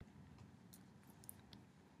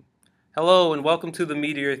Hello and welcome to the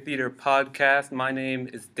Meteor Theater podcast. My name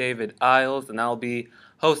is David Isles and I'll be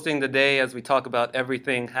hosting the day as we talk about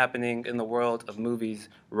everything happening in the world of movies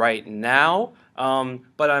right now.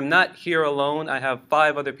 But I'm not here alone. I have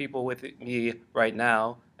five other people with me right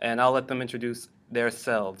now and I'll let them introduce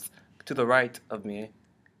themselves. To the right of me.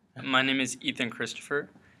 My name is Ethan Christopher,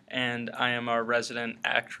 and I am our resident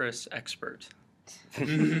actress expert.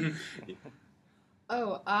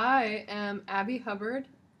 Oh, I am Abby Hubbard,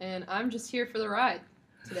 and I'm just here for the ride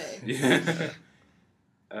today.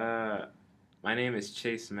 My name is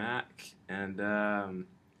Chase Mack, and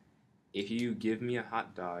if you give me a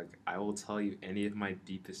hot dog, I will tell you any of my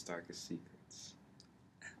deepest, darkest secrets.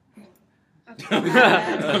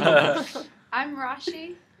 I'm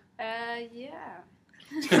Rashi. Yeah.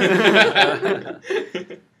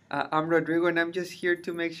 I'm Rodrigo, and I'm just here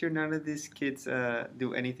to make sure none of these kids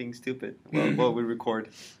do anything stupid while we record.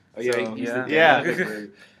 Oh yeah, So, he's yeah. the Yeah.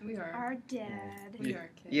 dad. We are. Our dad. We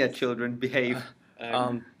are kids. Yeah, children, behave.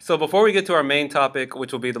 So before we get to our main topic,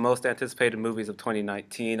 which will be the most anticipated movies of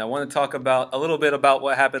 2019, I want to talk about a little bit about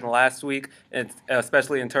what happened last week, and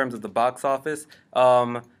especially in terms of the box office.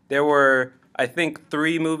 There were, I think,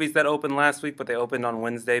 3 movies that opened last week, but they opened on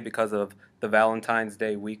Wednesday because of the Valentine's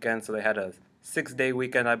Day weekend. So they had a 6-day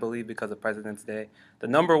weekend, I believe, because of President's Day. The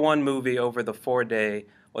number 1 movie over the 4-day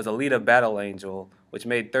was Alita Battle Angel, which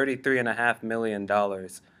made $33.5 million,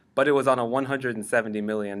 but it was on a $170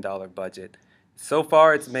 million budget. So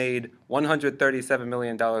far, it's made $137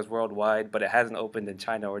 million worldwide, but it hasn't opened in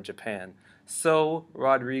China or Japan. So,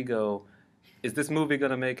 Rodrigo, is this movie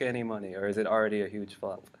going to make any money, or is it already a huge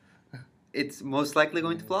flop? It's most likely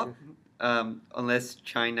going to flop, unless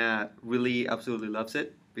China really absolutely loves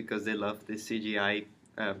it, because they love the CGI,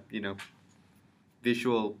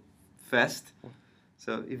 visual fest.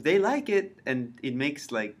 So if they like it, and it makes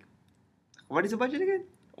what is the budget again?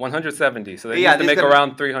 170, so they Yeah, need to this make gonna-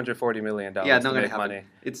 around $340 million Yeah, to not gonna make happen. money.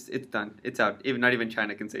 It's done. It's out. Even not even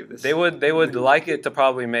China can save this. They would like it to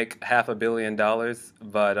probably make $500 million,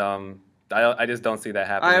 but I just don't see that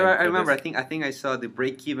happening. I for remember. this. I think I saw the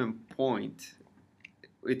break-even point.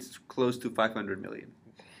 It's close to 500 million.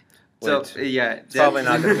 So Which- yeah, It's probably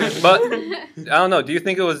not gonna be. But I don't know. Do you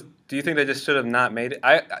think they just should have not made it?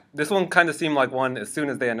 This one kind of seemed like one. As soon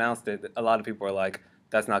as they announced it, a lot of people were like,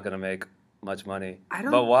 "That's not going to make much money." I don't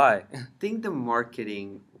But why? think the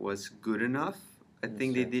marketing was good enough. I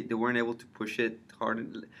think they weren't able to push it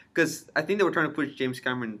hard because I think they were trying to push James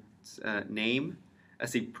Cameron's name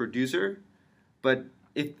as a producer. But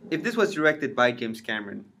if this was directed by James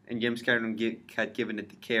Cameron and James Cameron had given it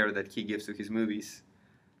the care that he gives to his movies,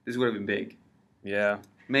 this would have been big. Yeah,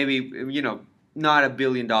 Maybe not $1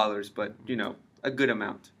 billion, but a good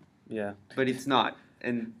amount. yeah. But it's not,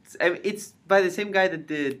 and it's by the same guy that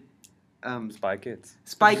did. Spy Kids.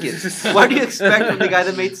 Spy Kids. What do you expect from the guy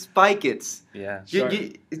that made Spy Kids? Yeah,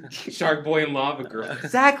 Shark Boy and Lava Girl.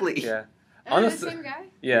 Exactly. yeah. Are they the Honest- same guy?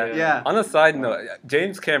 Yeah. Yeah. On a side note,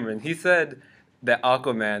 James Cameron, he said that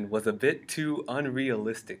Aquaman was a bit too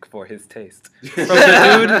unrealistic for his taste. From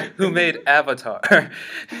the dude who made Avatar.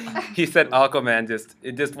 He said Aquaman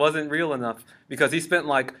just wasn't real enough because he spent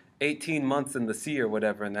like 18 months in the sea or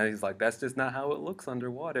whatever, and then he's like, that's just not how it looks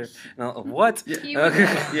underwater. And I'm like, what? He would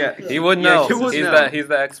know. Yeah. He would Yeah, know. he would he's know. he's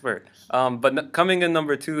the expert. But coming in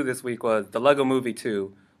number 2 this week was the Lego Movie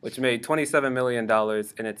 2, which made $27 million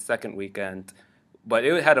in its second weekend, but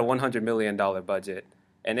it had a $100 million budget,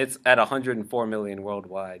 and it's at $104 million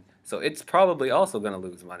worldwide. So it's probably also going to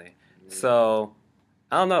lose money. So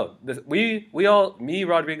I don't know. Me,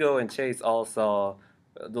 Rodrigo, and Chase all saw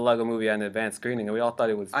the Lego Movie at an advanced screening, and we all thought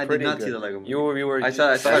it was I did pretty not good. see the Lego Movie. You were. I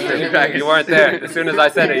saw it. You weren't there. As soon as I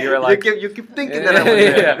said it, you were like, you keep thinking that I was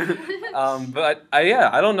there. yeah. But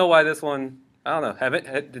I don't know why this one. I don't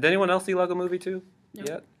know. Did anyone else see Lego Movie 2 No.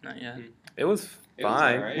 yet? Not yet. It was It was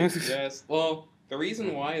fine. alright, yes. Well, the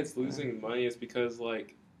reason why it's losing money is because,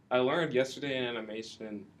 I learned yesterday in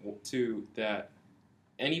animation, too, that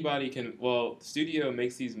anybody can... Well, the studio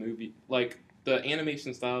makes these movies... the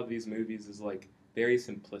animation style of these movies is, very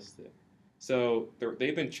simplistic. So,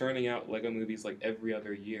 they've been churning out Lego movies, every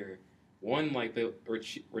other year. One, they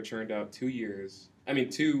were churned out 2 years...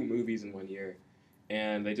 2 movies in 1 year.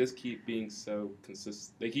 And they just keep being so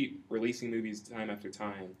consistent. They keep releasing movies time after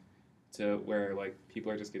time to where people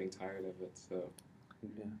are just getting tired of it. So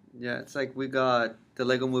Yeah, it's like we got the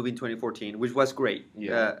Lego Movie in 2014, which was great. Yeah,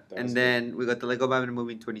 that and was then we got the Lego Batman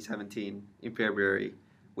movie in 2017 in February,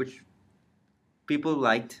 which people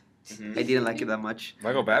liked. Mhm. I didn't like it that much.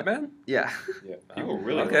 Lego Batman? Yeah. Yeah, people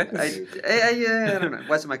really Okay. like this movie. I don't know. It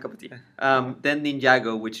wasn't my cup of tea. Then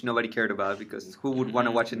Ninjago, which nobody cared about because who would want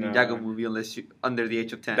to watch a Nah. Ninjago movie unless you under the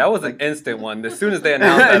age of 10? That was an instant one. As soon as they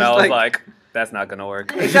announced that, I It's was like- like, that's not going to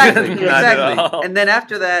work. Exactly, Not at all. exactly. And then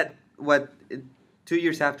after that, 2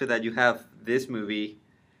 years after that, you have this movie.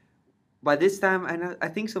 By this time, I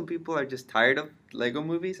think some people are just tired of Lego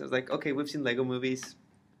movies. I was like, okay, we've seen Lego movies.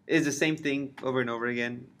 It's the same thing over and over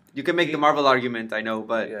again. You can make the Marvel argument, I know,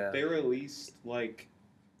 but Yeah. They released like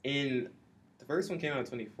in the first one came out in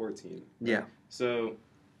 2014. yeah. So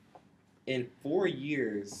in 4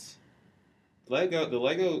 years, the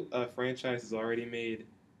Lego franchise has already made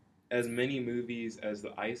as many movies as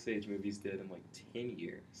the Ice Age movies did in like 10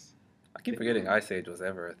 years. I keep forgetting Ice Age was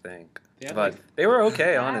ever a thing. They had, But like, they were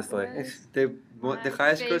okay, That honestly. was The my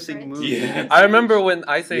highest grossing favorite. movie. Yeah. I remember when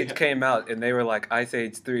Ice Age Yeah. came out and they were like, Ice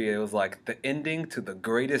Age 3, it was like the ending to the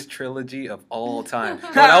greatest trilogy of all time.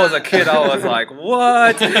 When I was a kid, I was like,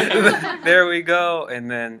 what? There we go.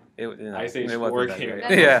 And then Ice Age it 4 wasn't that came great. out.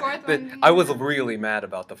 Then the Yeah, fourth but one I was came out. really mad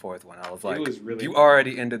about the fourth one. I was like, was really you bad.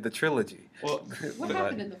 already ended the trilogy. Well, What But-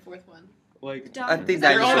 happened in the fourth one? like I think Was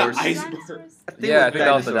that dinosaurs. the Iceberg. I think Yeah, it I think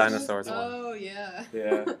that was the dinosaurs. dinosaurs one. Oh yeah.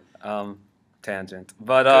 Yeah. Tangent.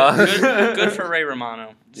 But Good for Ray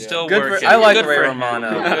Romano. Yeah. Still Good for- working. I like Good Ray for him.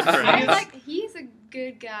 Romano. Good for I him. like. He's a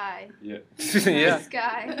good guy. Yeah. yeah. Nice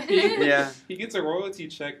guy. Yeah. He gets a royalty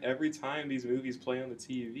check every time these movies play on the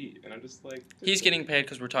TV, and I'm just like, He's getting paid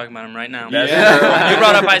because we're talking about him right now. That's Yeah. true. You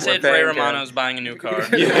brought up We're Ice Age. Ray paying Romano's buying a new car.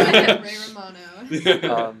 Yeah. Ray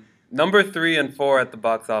Romano. Number 3 and 4 at the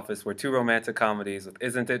box office were two romantic comedies with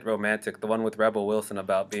Isn't It Romantic, the one with Rebel Wilson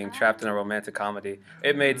about being trapped in a romantic comedy.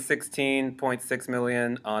 It made $16.6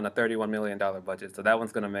 million on a $31 million budget, so that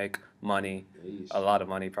one's going to make money, a lot of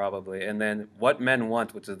money probably. And then What Men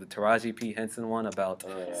Want, which is the Taraji P. Henson one about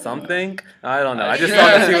something. I don't know. I just saw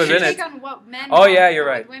that she was in Take it. on what men Oh, want yeah, you're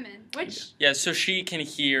with right. Women, which Yeah, so she can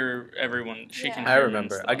hear everyone. She can. I hear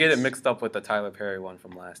remember. men's I get it thoughts. mixed up with the Tyler Perry one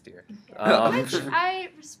from last year. which I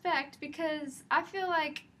respect because I feel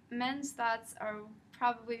like men's thoughts are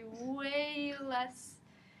probably way less.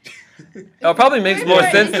 it probably makes more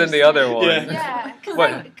sense than the other one. Yeah. Yeah,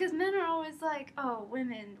 What? because men are always like, "Oh,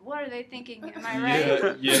 women, what are they thinking? Am I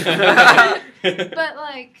right?" Yeah. But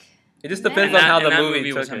like It just Men- depends And on how that, the and that movie movie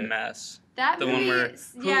took was a it. mess. that The movie, one where-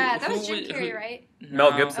 yeah, that who was Jim was- Carrey, who- right?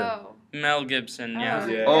 Mel No, Gibson. Oh, Mel Gibson, yeah.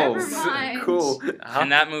 Yeah. Oh, Never mind. cool.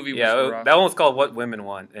 And that movie was Yeah, rough. that one was called What Women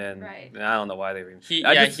Want, and Right. I don't know why they. He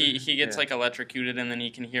I yeah just- he gets yeah. like electrocuted and then he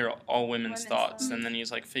can hear all women's Women's thoughts thoughts. and then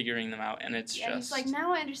he's like figuring them out and it's yeah, just he's like,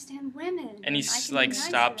 now I understand women. and he I can like be nice to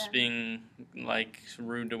stops them." being like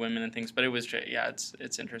rude to women and things. But it was yeah,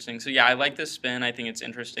 it's interesting. So yeah, I like this spin. I think it's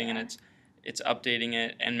interesting and Yeah. it's updating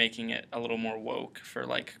it and making it a little more woke for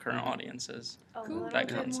like current Mm-hmm. audiences. A Cool. little That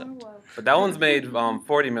bit concept. more woke. But that one's made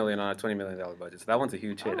 $40 million on a $20 million budget, so that one's a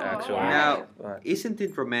huge hit Oh, actually. wow. Now, But- Isn't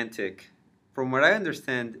It Romantic? From what I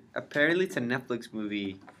understand, apparently it's a Netflix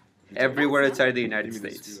movie everywhere outside the United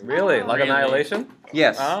States. really, Oh, like really? Annihilation?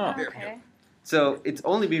 Yes. Ah. Oh, okay. So it's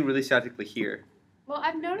only being released theatrically here. Well,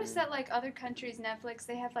 I've noticed that like other countries, Netflix,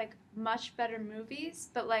 they have like much better movies,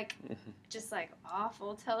 but like just like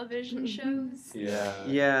awful television shows. Yeah.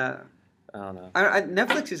 Yeah. I don't know.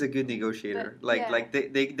 Netflix is a good negotiator. But, Like yeah. like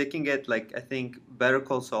they can get like I think Better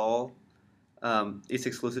Call Saul is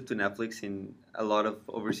exclusive to Netflix in a lot of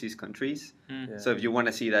overseas countries. Yeah. So if you want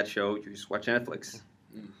to see that show, you just watch Netflix.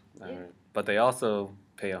 All right. But they also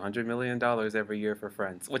pay $100 million every year for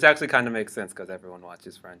Friends, which actually kind of makes sense because everyone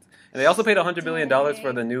watches Friends. And they also paid $100 million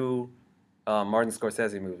for the new Martin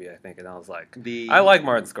Scorsese movie, I think. And I was like, I like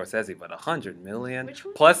Martin Scorsese, but $100 million Which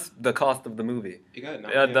one? plus the cost of the movie. You got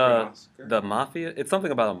The Mafia. It's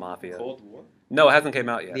something about a mafia. Cold War. No, it hasn't came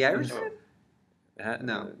out yet. The Irishman? Oh.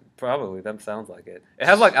 No. Probably. That sounds like it. It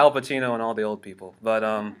has like Al Pacino and all the old people, but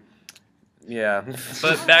yeah.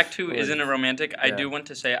 But back to Isn't It Romantic? I Yeah. do want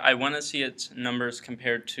to say I want to see its numbers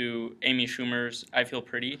compared to Amy Schumer's I Feel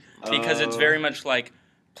Pretty because it's very much like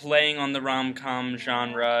playing on the rom-com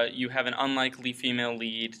genre. You have an unlikely female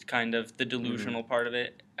lead, kind of the delusional part of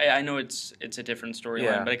it. I know it's a different storyline,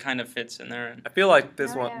 Yeah. but it kind of fits in there. I feel like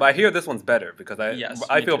this Oh, one, yeah. but I hear this one's better because Yes,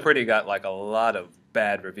 I me Feel too. Pretty got like a lot of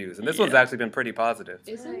bad reviews, and this one's Yeah. actually been pretty positive.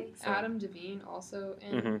 Isn't Right. Adam Devine also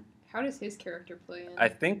in? hmm How does his character play in? I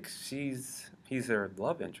think he's her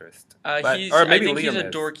love interest. I But- or maybe think he's Liam a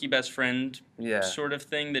is. dorky best friend Yeah. sort of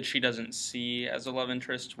thing that she doesn't see as a love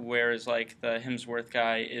interest, whereas like the Hemsworth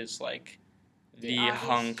guy is like the obvious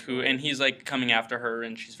hunk who, and he's like coming after her,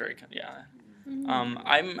 and she's very yeah. Mhm.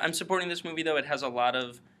 I'm supporting this movie though. It has a lot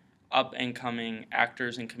of up and coming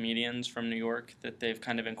actors and comedians from New York that they've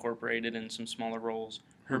kind of incorporated in some smaller roles.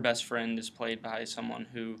 Her best friend is played by someone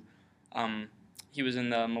who, he was in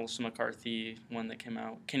the Melissa McCarthy one that came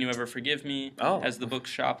out. Can You Ever Forgive Me? Oh. As the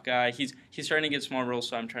bookshop guy. He's starting to get small roles,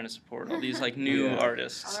 so I'm trying to support all these like new Yeah.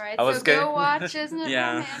 artists. All right, I was so scared. go watch Isn't It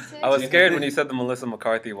Yeah. Romantic? I was scared when you said the Melissa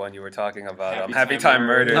McCarthy one. You were talking about Happy Happy Time Time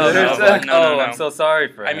Murders. Murders. And Oh, it's no, like, no, no. I'm so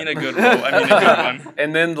sorry for I him. mean a good role. I mean a good one.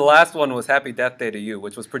 And then the last one was Happy Death Day to You,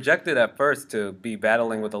 which was projected at first to be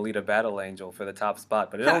battling with Alita Battle Angel for the top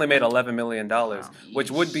spot, but it only made $11 million,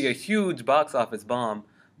 which would be a huge box office bomb,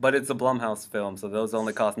 but it's a Blumhouse film, so those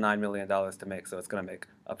only cost $9 million to make, so it's going to make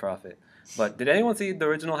a profit. But did anyone see the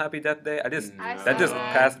original Happy Death Day? I That just saw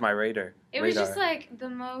it. passed my radar. It was just like the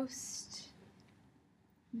most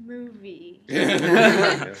movie.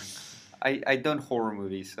 I don't horror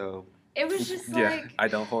movies, so It was just Yeah, like I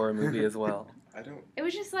don't horror movie as well. I don't. it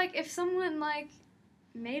was just like if someone like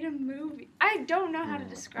made a movie. I don't know how to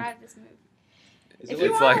describe this movie. Is If it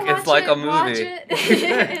you It's wanna like- it's watch like a it, watch movie. it.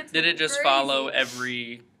 It's Did it just crazy. follow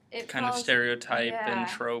every It kind of follows- stereotype yeah. and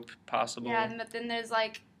trope possible? Yeah, but then there's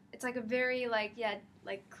like it's like a very like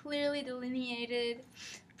clearly delineated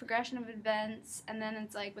progression of events, and then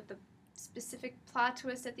it's like with the specific plot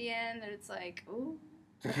twist at the end that it's like ooh.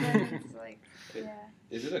 But then it's like yeah.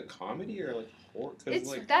 Is it a comedy or like horror? 'Cause, It's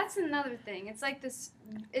like, that's another thing. It's like this.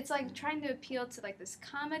 It's like trying to appeal to like this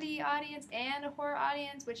comedy audience and a horror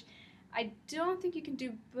audience, which I don't think you can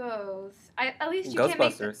do both. At least you can't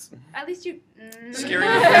make. Ghostbusters. At least you. Scary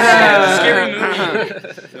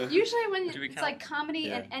movie. Usually, when Do we it's count? like comedy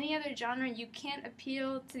Yeah. and any other genre, you can't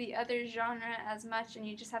appeal to the other genre as much, and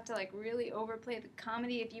you just have to like really overplay the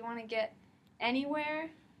comedy if you want to get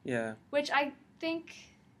anywhere. Yeah. Which I think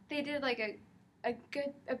they did like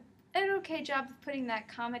an okay job of putting that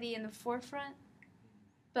comedy in the forefront.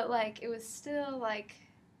 But like it was still like,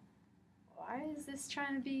 why is this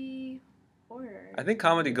trying to be horror? I think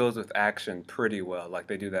comedy goes with action pretty well, like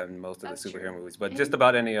they do that in most of That's the superhero true. movies. But And just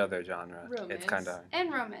about any other genre, it's romance. kind of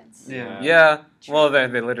And romance. yeah. yeah. True. Well, they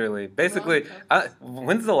literally basically. Rom-coms.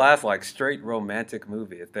 When's the last like straight romantic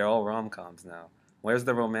movie? If they're all rom coms now, where's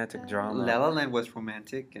the romantic drama? La La Land was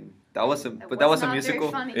romantic, and that was a It but that was a not very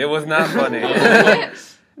musical. funny. It was not funny.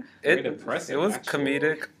 Very depressing, it was actually.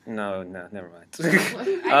 comedic. No, never mind.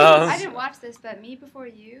 I didn't watch this, but Me Before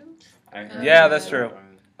You. Yeah, that's true.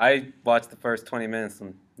 I watched the first 20 minutes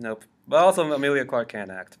and nope. But also Amelia Clark can't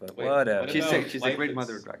act, but Wait, whatever. what She's about she's a life great it's-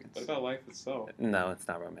 mother of dragons. What about life itself? No, it's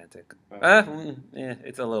not romantic. Oh. Yeah,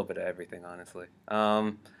 it's a little bit of everything, honestly.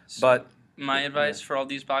 But My advice for all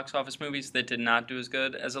these box office movies that did not do as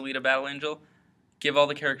good as Alita Battle Angel, give all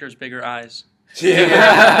the characters bigger eyes.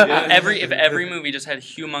 Yeah. If every movie just had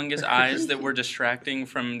humongous eyes that were distracting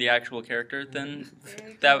from the actual character, then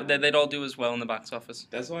that they'd all do as well in the box office.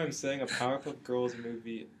 That's why I'm saying a Powerpuff Girls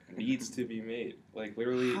movie needs to be made. Like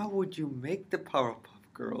literally, How would you make the Powerpuff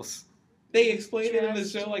Girls? they explain it in the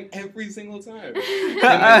Just- show like every single time.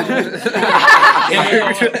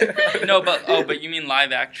 No, but you mean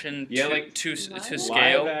live action Yeah, to, like, to Live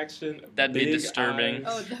scale? Live action. That'd be big disturbing.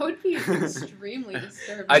 Oh, that would be extremely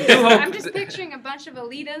disturbing. I do hope- I'm just picturing a bunch of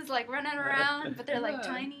Alitas like running around, but they're like Yeah.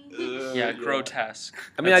 tiny. Yeah, grotesque.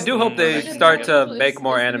 I mean, I That's do the hope one they where Just start to is- make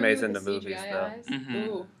more is the movie animes with into the movies, CGI though. eyes? Mhm.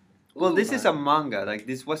 Ooh. Well, Ooh. this is a manga. Like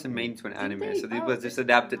this wasn't made into an Didn't anime, they- so it oh, was just this is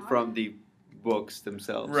adapted manga? from the books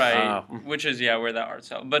themselves. Right, Oh. which is where the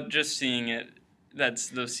art's out. But just seeing it, that's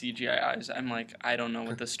those CGI eyes. I'm like, I don't know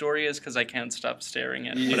what the story is because I can't stop staring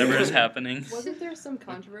at whatever is happening. Wasn't there some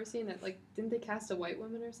controversy in that, like, didn't they cast a white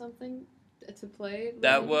woman or something to play?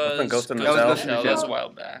 That was Wasn't Ghost in the That was Shell? Ghost in the That was a Shell. while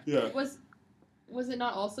back. Yeah. Was it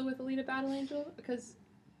not also with Alita Battle Angel? Because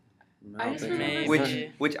I I don't just think so.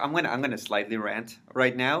 remember Which I'm gonna slightly rant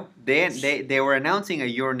right now. They were announcing a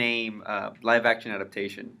Your Name live action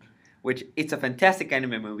adaptation, which it's a fantastic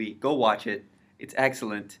anime movie. Go watch it. It's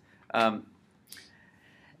excellent.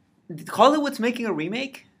 Hollywood's making a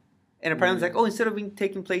remake, and apparently it's like, oh, instead of being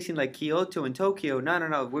taking place in like Kyoto and Tokyo,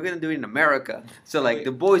 no, we're gonna do it in America. So like Wait.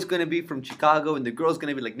 the boy's gonna be from Chicago and the girl's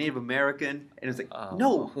gonna be like Native American, and it's like, Oh.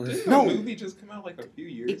 no, Didn't no, the movie just come out like a few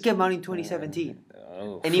years? it came out in 2017,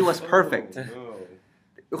 Oh. and it was perfect. Oh,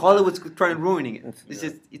 no. Hollywood's trying ruining it. It's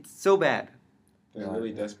just it's so bad. They're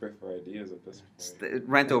really desperate for ideas at this point.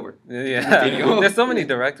 Rant over. Yeah, Continue. there's so many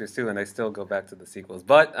directors too, and they still go back to the sequels.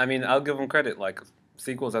 But I mean, I'll give them credit. Like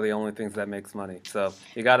sequels are the only things that makes money, so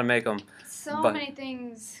you got to make them. So But- many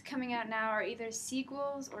things coming out now are either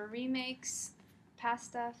sequels or remakes, past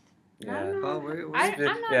stuff. I Yeah. don't know. Oh, we're I'm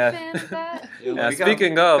not Yeah. a fan of that. Yeah, Yeah, We got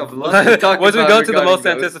speaking a of, couple lots to talk once we about go to the regarding most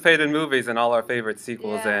those. anticipated movies and all our favorite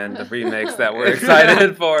sequels Yeah. and the remakes that we're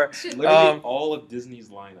excited for. literally Um, all of Disney's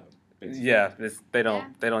lineup. basically. Yeah, they Yeah.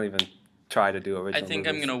 don't even try to do I original. think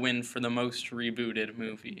I'm movies. gonna win for the most rebooted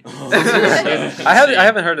movie. I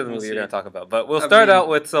haven't heard of the We'll movie you're see. gonna talk about, but we'll I start mean- out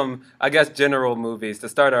with some, I guess, general movies to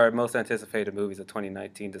start our most anticipated movies of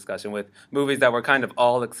 2019 discussion with movies that we're kind of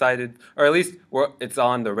all excited, or at least it's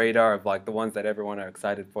on the radar of like the ones that everyone are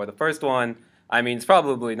excited for. The first one, I mean, it's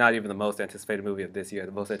probably not even the most anticipated movie of this year.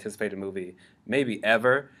 The most anticipated movie maybe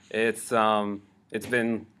ever. It's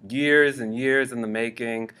been years and years in the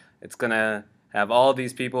making. It's gonna have all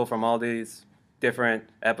these people from all these different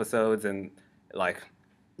episodes and like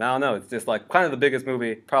I don't know. It's just like kind of the biggest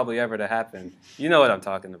movie probably ever to happen. You know what I'm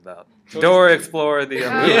talking about. Dora Explorer, the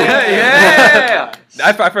movie. Yeah.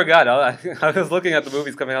 I forgot. I was looking at the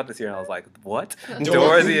movies coming out this year and I was like, what?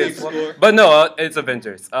 Dora the Explorer. Explorer. But no, it's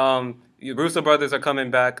Avengers. Russo brothers are coming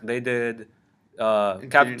back. They did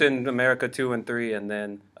Captain America 2 and 3 and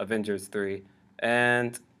then Avengers 3.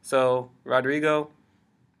 And so, Rodrigo,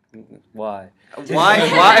 why? Why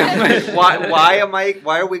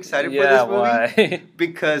are we excited for this movie? why?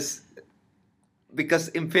 Because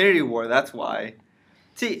Infinity War, that's why.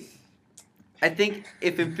 See, I think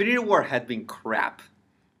if Infinity War had been crap,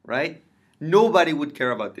 right? Nobody would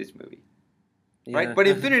care about this movie. Right? Yeah. But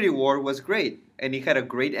Infinity War was great and it had a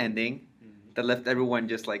great ending that left everyone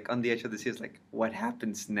just like on the edge of the seat, like what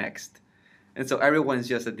happens next? And so everyone's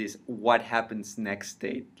just at this what happens next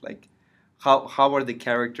state. Like how are the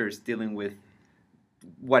characters dealing with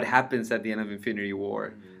what happens at the end of Infinity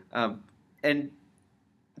War? And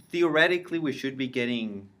theoretically, we should be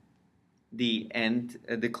getting the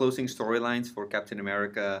closing storylines for Captain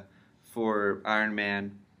America, for Iron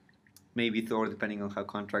Man, maybe Thor, depending on how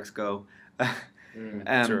contracts go.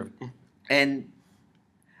 True. And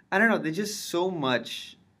I don't know, there's just so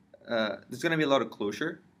much. There's going to be a lot of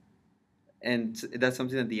closure. And that's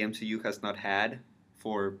something that the MCU has not had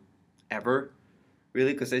for ever,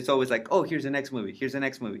 really, because it's always like, oh, here's the next movie, here's the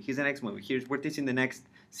next movie, here's the next movie, we're teasing the next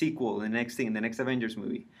sequel, the next thing, the next Avengers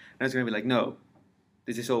movie. And it's going to be like, no,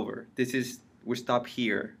 this is over. We stop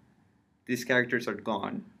here. These characters are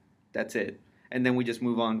gone. That's it. And then we just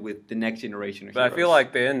move on with the next generation of But I heroes. feel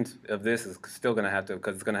like the end of this is still going to have to,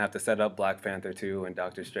 because it's going to have to set up Black Panther 2 and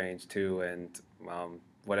Doctor Strange 2 and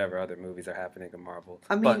whatever other movies are happening in Marvel.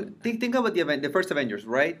 I mean, think about the first Avengers,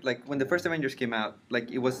 right? Like when the first Avengers came out,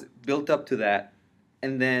 like it was built up to that,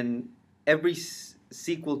 and then every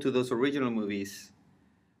sequel to those original movies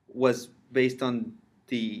was based on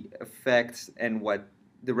the effects and what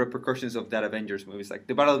the repercussions of that Avengers movies. Like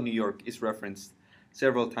the Battle of New York is referenced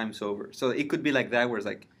several times over, so it could be like that, where it's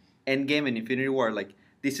like Endgame and Infinity War, like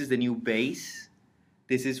this is the new base,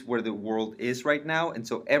 this is where the world is right now, and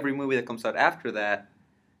so every movie that comes out after that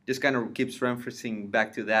just kind of keeps referencing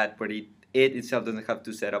back to that, but it itself doesn't have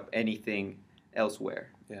to set up anything elsewhere.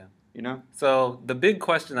 Yeah. You know? So the big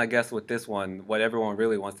question, I guess, with this one, what everyone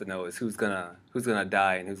really wants to know is who's gonna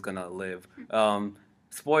die and who's gonna live.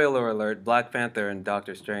 Spoiler alert: Black Panther and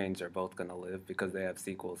Doctor Strange are both gonna live because they have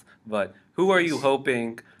sequels. But who are you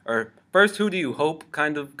hoping, or first, who do you hope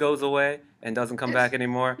kind of goes away and doesn't come back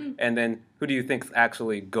anymore, and then who do you think's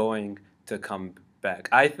actually going to come back?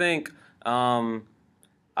 I think.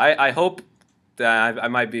 I hope that I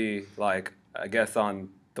might be, like, I guess on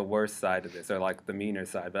the worst side of this, or like the meaner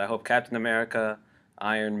side, but I hope Captain America,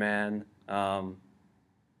 Iron Man,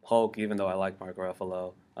 Hulk, even though I like Mark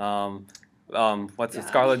Ruffalo,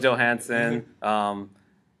 Scarlett Johansson,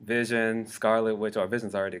 Vision, Scarlet Witch, or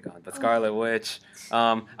Vision's already gone, but Scarlet Witch.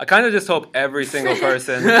 I kind of just hope every single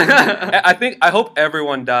person, I hope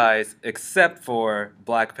everyone dies except for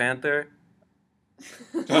Black Panther.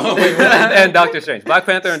 And Doctor Strange. Black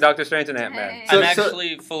Panther and Doctor Strange and Ant-Man. Hey. I'm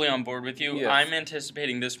actually fully on board with you. Yes. I'm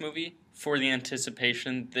anticipating this movie for the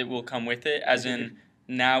anticipation that will come with it, as in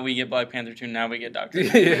now we get Black Panther 2, now we get Doctor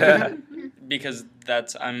Strange. Yeah. Because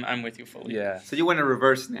I'm with you fully. Yeah. So you want a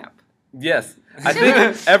reverse snap? Yes. I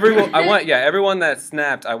think everyone that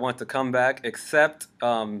snapped, I want to come back, except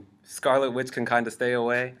Scarlet Witch can kind of stay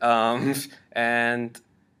away. And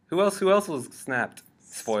who else was snapped?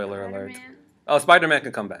 Spoiler alert. Spider-Man. Oh, Spider-Man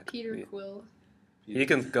can come back. Peter Quill. He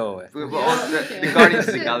can go away. The okay. Guardians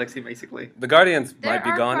of the Galaxy, basically. The Guardians There might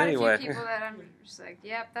be are gone quite anyway. a few people that I'm just like,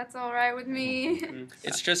 yep, that's all right with me.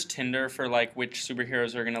 It's just Tinder for like which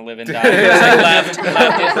superheroes are gonna live and die. It's like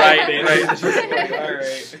left, right. All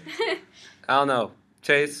right. I don't know.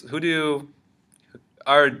 Chase, would you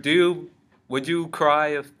cry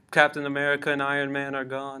if Captain America and Iron Man are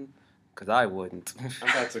gone? Because I wouldn't. I'm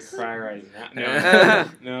about to cry right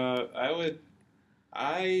now. No,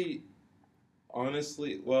 I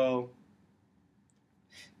honestly, well,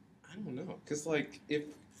 I don't know, cause like if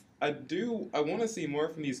I want to see more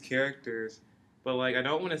from these characters, but like I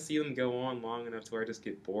don't want to see them go on long enough to where I just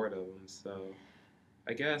get bored of them. So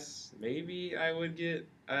I guess maybe I would get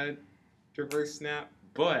a reverse snap,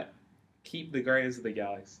 but keep the Guardians of the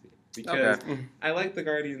Galaxy because Okay. I like the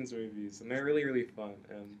Guardians movies and they're really really fun.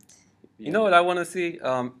 And You know what I want to see?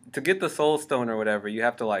 To get the Soul Stone or whatever, you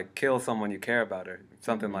have to like kill someone you care about or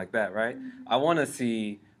something like that, right? I want to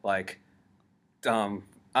see like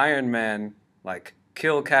Iron Man like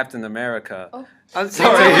kill Captain America. Oh. I'm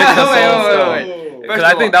sorry. Take it to the Soul Stone. First Because of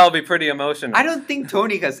I all, think that would be pretty emotional. I don't think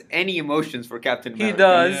Tony has any emotions for Captain He America.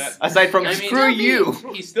 does. Yeah. Aside from I mean, screw you.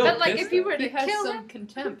 He's still But like, pissed if you though. were He to has kill some him,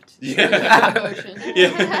 contempt. Yeah. Emotion.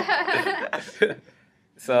 Yeah.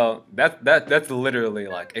 So that's literally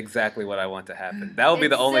like exactly what I want to happen. That would be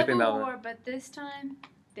the It's only Civil thing that would. War, but this time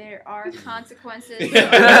there are consequences.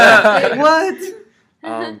 What?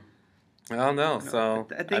 I don't know. So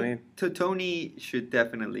I think I mean, Tony should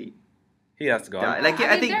definitely he has to go. die. Like, I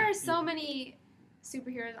I mean, think there are so many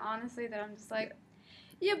superheroes, honestly, that I'm just like,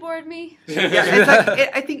 you bored me. yeah, it's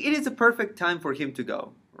like I think it is a perfect time for him to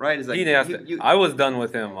go. Right? It's like He has to. I was done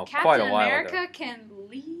with him quite Captain a while America ago. can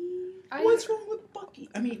leave. What's wrong with Bucky?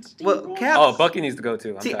 I mean, Steve Well, Rogers. Cap- Oh, Bucky needs to go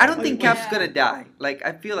too. I'm See, sorry. I don't think Like, Cap's yeah. gonna die. Like,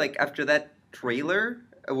 I feel like after that trailer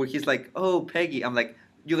where he's like, "Oh, Peggy," I'm like,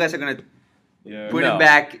 "You guys are gonna Yeah. put No. him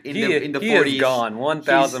back in he the he 40s." is gone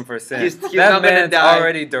 1,000%. he's That not gonna man's die.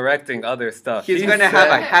 already directing other stuff. He's He gonna have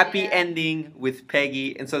a said- happy Yeah. ending with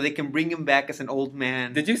Peggy, and so they can bring him back as an old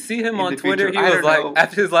man. Did you see him in on the Twitter? future. He I was don't like, know.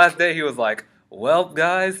 after his last day, he was like, "Well,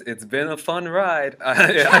 guys, it's been a fun ride.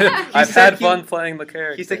 I've said had he- fun playing the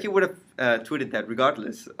character." He said he would have tweeted that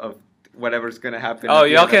regardless of whatever's gonna happen. Oh, at the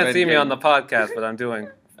y'all end of can't see me Endgame. on the podcast, but I'm doing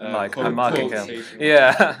like I'm mocking him. quotation.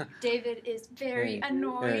 Yeah. David is very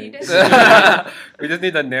annoyed. We just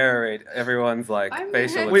need to narrate everyone's like I'm-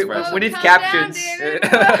 facial We- expressions. we need Calm down, captions.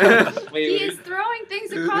 David. Wait, He wait. is throwing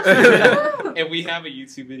things across the room. If we have a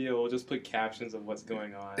YouTube video, we'll just put captions of what's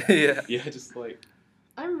going on. Yeah. Yeah, just like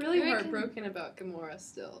I'm really We can- heartbroken about Gamora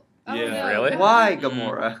still. I don't Yeah. know. Really? Why,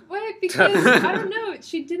 Gamora? Why? Because I don't know.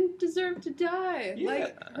 She didn't deserve to die. Yeah.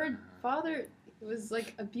 Like her father was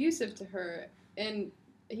like abusive to her, and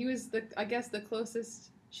he was I guess the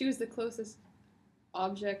closest. She was the closest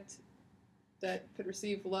object that could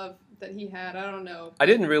receive love that he had. I don't know. I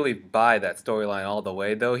didn't really buy that storyline all the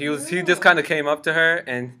way though. He just No. kind of came up to her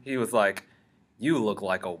and he was like, "You look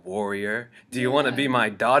like a warrior. Do you want to Yeah. be my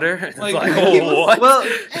daughter?" It's Like, like, he was- what? Well,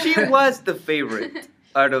 she was the favorite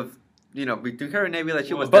out of between her and Nebula.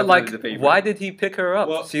 She was but definitely like, the favorite. why did he pick her up?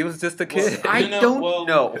 Well- She was just a well, kid. I don't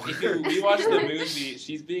know. If you rewatch the movie,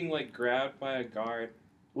 she's being like grabbed by a guard.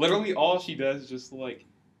 Literally, all she does is just like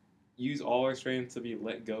use all her strength to be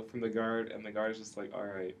let go from the guard, and the guard is just like, "All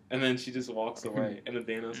right," and then she just walks away, and then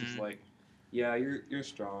Thanos is like, "Yeah, you're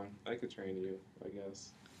strong. I could train you, I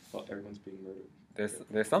guess." While everyone's being murdered.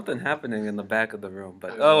 There's something happening in the back of the room,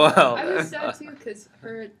 but oh well. I was sad too because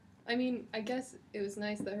her. I mean, I guess it was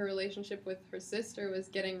nice that her relationship with her sister was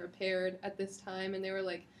getting repaired at this time, and they were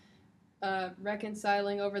like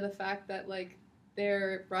reconciling over the fact that like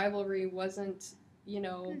their rivalry wasn't,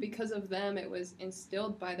 because of them. It was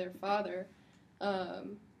instilled by their father,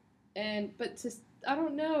 but I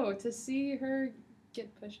don't know, to see her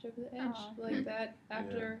get pushed over the edge Aw. like that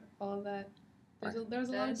after all of that. There was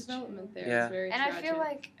a lot of That's development there. Yeah. It's very And tragic. I feel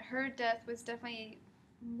like her death was definitely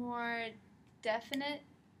more definite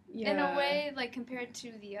in Yeah. a way, like compared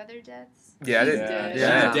to the other deaths. Yeah, She's it- dead.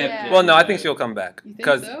 yeah. She's dead. Yeah. Well, no, I think she'll come back You think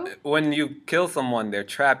because so? when you kill someone, they're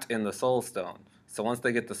trapped in the Soul Stone. So once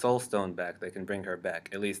they get the Soul Stone back, they can bring her back.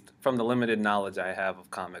 At least from the limited knowledge I have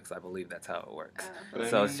of comics, I believe that's how it works. But I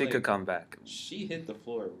So mean, she like, could come back. She hit the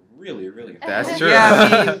floor really, really hard. That's true. Yeah,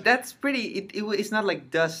 I mean that's pretty. It's not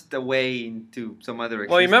like dust away into some other.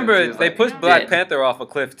 Well, you remember existence. It was they like pushed Black dead. Panther off a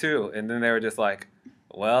cliff too, and then they were just like,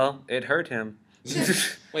 "Well, it hurt him."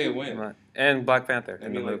 Wait, when? And Black Panther I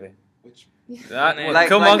in mean, the like, movie. Which?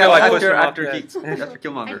 Killmonger pushed him off after the he edge. after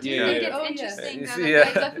Killmonger. I do Yeah, think yeah. it's Oh, yes. interesting You though see, that yeah.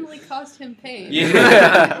 It definitely caused him pain.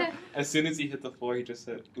 Yeah. As soon as he hit the floor, he just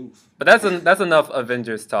said, "Oof." But that's enough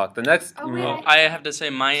Avengers talk. The next, Oh, wait, I have to say,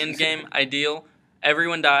 my end game ideal.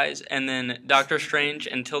 Everyone dies, and then Doctor Strange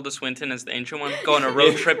and Tilda Swinton as the Ancient One go on a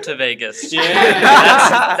road trip to Vegas.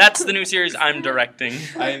 Yeah. That's the new series I'm directing.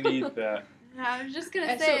 I need that. I was just gonna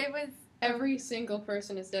And say so- it was. Every single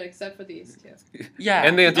person is dead except for these two. Yeah,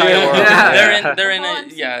 in the entire Yeah. world. Yeah. they're in Hold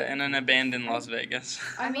on, in an abandoned Las Vegas.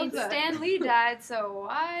 I mean, love that. Stan Lee died, so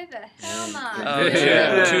why the hell not? Oh Yeah.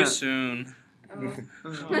 yeah, Yeah. too soon. Oh.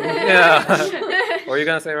 Yeah. What were you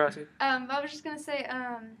gonna say, Rashi? I was just gonna say,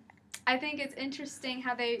 I think it's interesting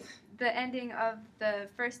how the ending of the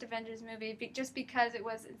first Avengers movie, just because it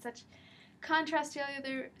was in such contrast to all the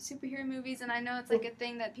other superhero movies, and I know it's like a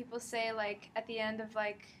thing that people say like at the end of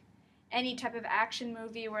like any type of action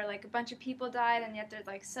movie where like a bunch of people died and yet they're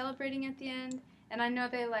like celebrating at the end. And I know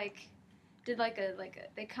they like did like a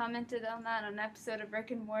they commented on that on an episode of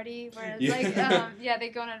Rick and Morty where it's like they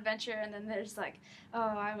go on an adventure and then there's like,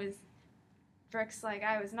 Rick's like,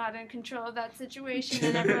 I was not in control of that situation,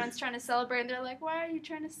 and everyone's trying to celebrate, and they're like, why are you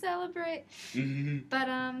trying to celebrate? But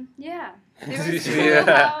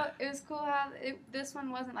it was cool how this one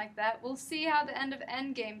wasn't like that. We'll see how the end of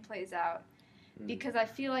Endgame plays out, because I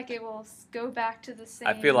feel like it will go back to the same.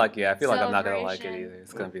 I feel like I'm not gonna like it either.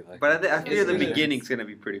 It's gonna be like. But I feel the beginning's gonna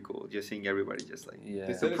be pretty cool. Just seeing everybody just like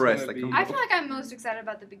impressed. Like, I feel like I'm most excited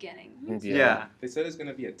about the beginning. Yeah. They said it's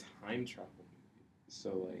gonna be a time travel movie,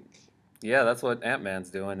 so like. Yeah, that's what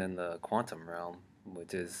Ant-Man's doing in the quantum realm,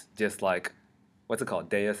 which is just like, what's it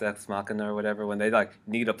called, Deus Ex Machina or whatever, when they like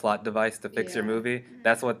need a plot device to fix your movie.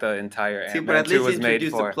 That's what the entire Ant-Man 2 was made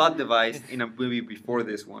for. A plot device in a movie before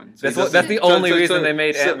this one. So that's the only reason they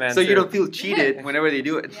made Ant-Man 2. So you don't feel cheated whenever they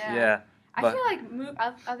do it. Yeah. I feel like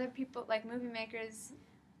other people, like movie makers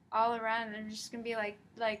all around, are just going to be like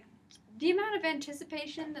the amount of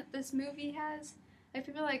anticipation that this movie has, like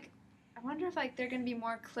people like, I wonder if like there are going to be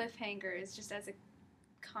more cliffhangers just as a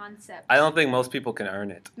concept. I don't think most people can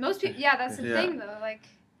earn it. Most people, that's the thing though. Like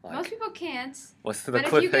most people can't. What's the but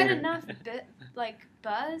cliffhanger? if you get enough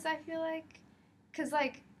buzz, I feel like, because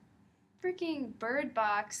like freaking Bird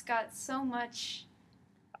Box got so much.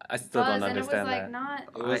 I still buzz, don't understand and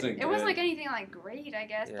it was like that. It wasn't like anything like great, I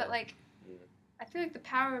guess, but like I feel like the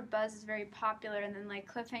power of buzz is very popular, and then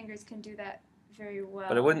like cliffhangers can do that very well.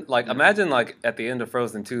 But it wouldn't, like, imagine, like, at the end of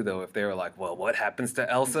Frozen 2, though, if they were like, well, what happens to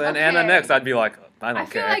Elsa and Anna next? I'd be like, I don't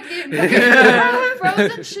care. I feel like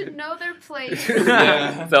Frozen should know their place.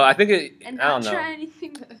 So I think I don't know. Try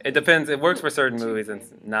anything. It depends. It works for certain movies and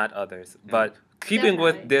not others. But keeping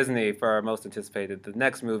with Disney for our most anticipated, the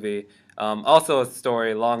next movie, also a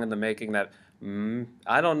story long in the making that,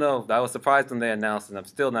 I don't know. I was surprised when they announced, and I'm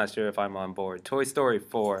still not sure if I'm on board. Toy Story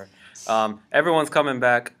 4. Everyone's coming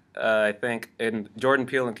back. I think, and Jordan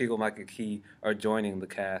Peele and Keegan-Michael Key are joining the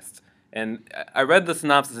cast. And I read the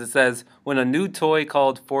synopsis. It says, when a new toy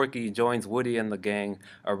called Forky joins Woody and the gang,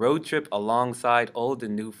 a road trip alongside old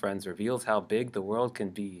and new friends reveals how big the world can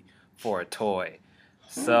be for a toy.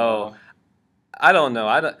 So, I don't know.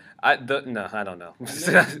 I don't know.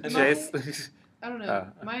 Chase? I don't know.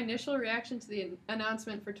 My initial reaction to the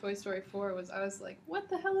announcement for Toy Story 4 was, I was like, what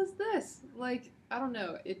the hell is this? Like, I don't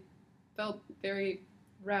know. It felt very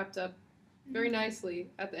wrapped up very nicely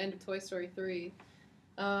at the end of Toy Story 3.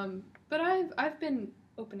 But I've been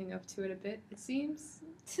opening up to it a bit, it seems.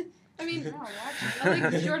 I mean, I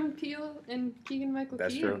like Jordan Peele and Keegan-Michael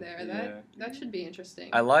Key in there. That should be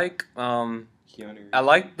interesting. I like the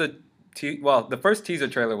first teaser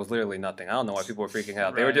trailer was literally nothing. I don't know why people were freaking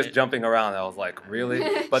out. They were just jumping around. I was like,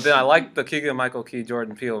 really? But then I liked the Keegan-Michael Key,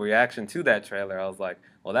 Jordan Peele reaction to that trailer. I was like,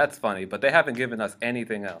 well, that's funny. But they haven't given us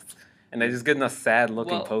anything else. And they're just getting us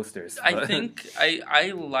sad-looking posters. I think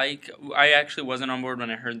I actually wasn't on board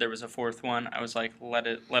when I heard there was a fourth one. I was like, let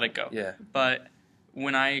it go. Yeah. But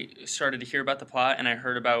when I started to hear about the plot and I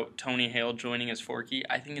heard about Tony Hale joining as Forky,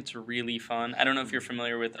 I think it's really fun. I don't know if you're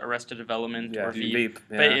familiar with Arrested Development or Veep,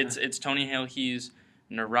 but it's Tony Hale. He's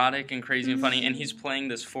neurotic and crazy and funny, and he's playing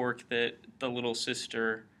this fork that the little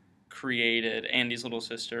sister created, Andy's little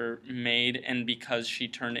sister made, and because she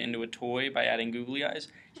turned it into a toy by adding googly eyes,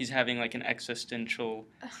 he's having like an existential,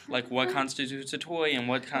 like what constitutes a toy and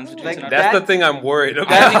what constitutes an That's the thing I'm worried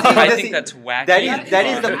about. I think that's wacky. That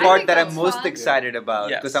is the part that I'm most excited about,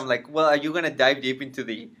 because I'm like, well, are you gonna dive deep into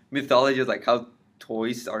the mythology of like how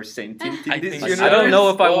toys are sentient in this universe? I don't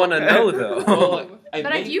know if I want to know though.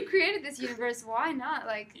 But if you created this universe, why not?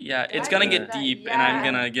 Like, it's gonna get deep, and I'm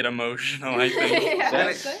gonna get emotional. I think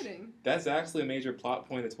That's exciting. That's actually a major plot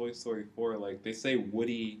point of Toy Story 4. Like they say,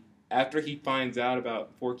 Woody, after he finds out about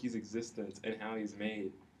Forky's existence and how he's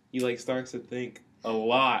made, he like starts to think a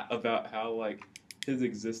lot about how like his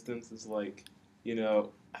existence is like, you know,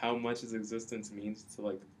 how much his existence means to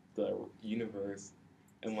like the universe,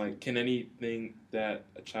 and like can anything that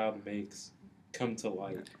a child makes come to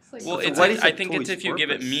light. Well, I think it's if you give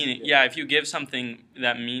it meaning. Yeah, if you give something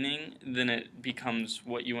that meaning, then it becomes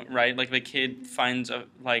what you want, right? Like if a kid finds a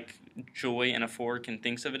joy in a fork and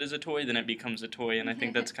thinks of it as a toy, then it becomes a toy. And I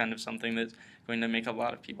think that's kind of something that's going to make a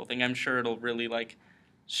lot of people think. I'm sure it'll really like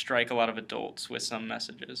strike a lot of adults with some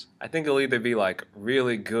messages. I think it'll either be like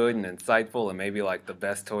really good and insightful and maybe like the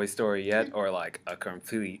best Toy Story yet, or like a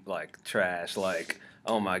complete like trash, like,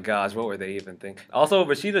 oh my gosh, what were they even thinking? Also,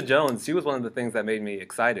 Rashida Jones, she was one of the things that made me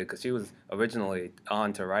excited because she was originally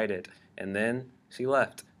on to write it. and then she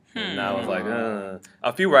left. And I was like, Hmm.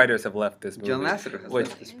 a few writers have left this movie. John Lasseter has Which-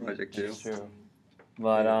 left this project too. True.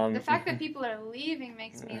 But The fact that people are leaving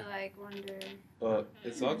makes me like wonder. But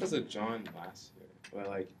it's all because of John Lasseter. But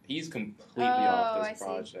like he's completely Oh, off I this see.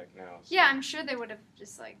 project now. So. Yeah, I'm sure they would have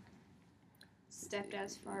just like stepped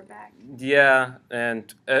as far back. yeah,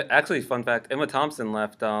 and actually, fun fact: Emma Thompson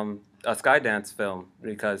left a Skydance film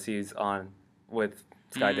because he's on with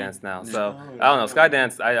Skydance now. So Oh, I don't know.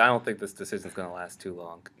 Skydance. I don't think this decision's gonna last too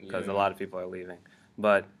long because Yeah. a lot of people are leaving.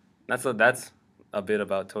 But that's a bit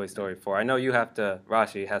about Toy Story 4. I know you have to.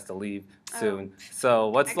 Rashi has to leave soon. So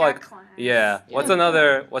what's I got like? class. Yeah. What's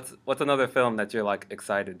another film that you're like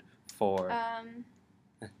excited for?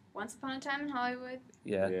 Once Upon a Time in Hollywood,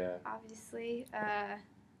 Yeah. Yeah. obviously.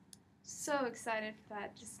 So excited for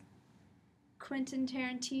that. Just Quentin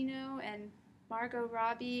Tarantino and Margot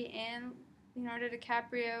Robbie and Leonardo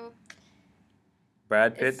DiCaprio.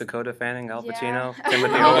 Brad Pitt, It's- Dakota Fanning, Al yeah. Pacino,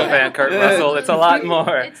 Timothy Oh, Olyphant, Kurt Russell. It's a lot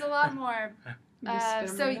more. It's a lot more. Just spit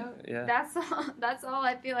 'em So right out. Yeah. That's all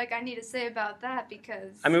I feel like I need to say about that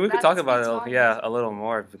because I mean, we could that talk about speaks it, yeah, volumes. a little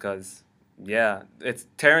more because, yeah, it's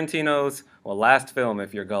Tarantino's last film.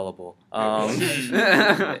 If you're gullible,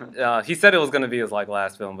 he said it was going to be his like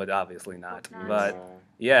last film, but obviously not. Not. But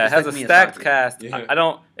yeah, it Just has like a Miyazaki. stacked cast. Yeah. I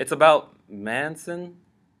don't. It's about Manson.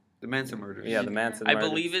 The Manson murders. Yeah, the Manson. I murders.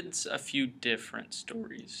 believe it's a few different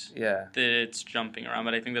stories Yeah. that it's jumping around,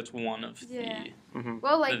 but I think that's one of Yeah. the. Hmm.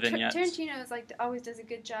 Well, like the vignettes. Tarantino is like always does a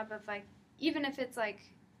good job of like even if it's like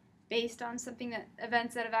based on something that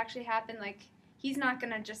events that have actually happened, like he's not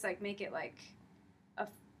gonna just like make it like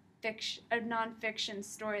a non-fiction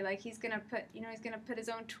story. Like he's gonna put he's gonna put his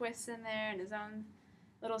own twists in there and his own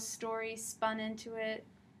little story spun into it,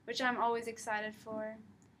 which I'm always excited for.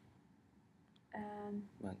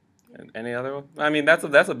 Any other one? I mean, that's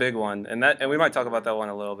a big one, and we might talk about that one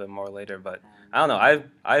a little bit more later. But I don't know.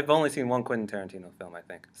 I've only seen one Quentin Tarantino film. I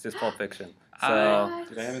think it's just Pulp Fiction. So.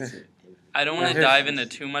 Dude, I haven't seen. I don't want Yeah. to dive into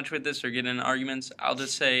too much with this or get into arguments. I'll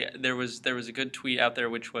just say there was a good tweet out there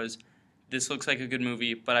which was, "This looks like a good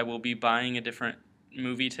movie, but I will be buying a different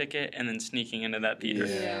movie ticket and then sneaking into that theater."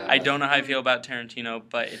 Yeah. I don't know how I feel about Tarantino,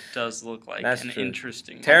 but it does look like That's an true.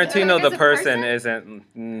 interesting. Tarantino, Like, the as a person, person? isn't.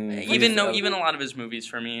 Even he's- even a lot of his movies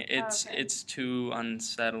for me, okay. it's too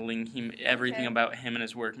unsettling. Everything Okay. about him and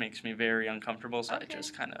his work makes me very uncomfortable. So I Okay.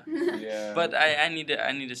 just kind of. Yeah. But I need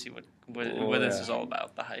to see what this yeah. is all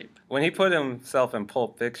about. The hype. When he put himself in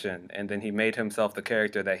Pulp Fiction and then he made himself the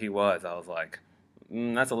character that he was, I was like,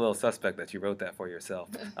 that's a little suspect that you wrote that for yourself.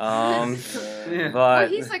 Yeah. Well, But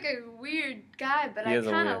he's like a weird guy, but He I is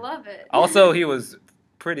a kind weird- of love it. also, he was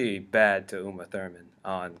pretty bad to Uma Thurman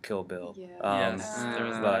on Kill Bill. Yeah. Yes, there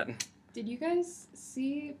was but that. Did you guys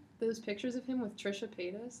see those pictures of him with Trisha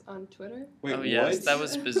Paytas on Twitter? Wait, Oh, yes, what? that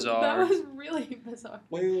was bizarre. that was really bizarre.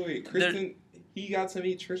 Wait. Kristen, he got to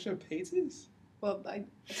meet Trisha Paytas? Well, I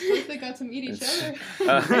suppose they got to meet each other.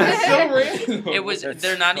 That's so random. It was. That's-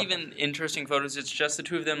 They're not even interesting photos. It's just the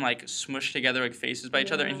two of them like smushed together like faces by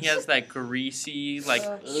each other, and he has that greasy, like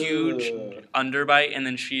huge Ugh. underbite, and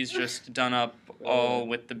then she's just done up all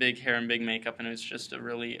with the big hair and big makeup, and it was just a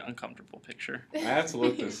really uncomfortable picture. I have to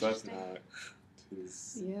look this up now.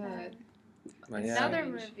 Yeah. But yeah. Another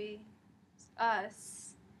movie,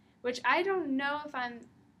 Us, which I don't know if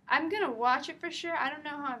I'm gonna watch it for sure. I don't know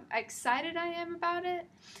how excited I am about it.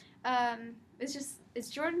 It's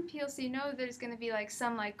Jordan Peele, so you know there's gonna be like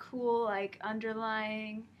some like cool like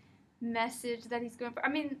underlying message that he's going for. I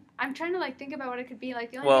mean, I'm trying to like think about what it could be.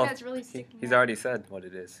 Like the only Well, thing that's really sticking he's out. already said what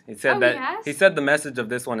it is. He said Oh, he that has? said the message of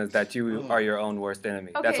this one is that you are your own worst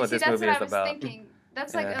enemy. Okay, That's what see, this that's movie what is I was about. thinking.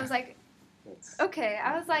 That's like Yeah. I was like, okay.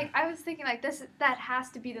 I was thinking like that has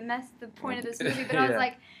to be the point of this movie. But I was Yeah.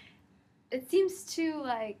 like, it seems too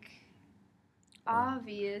like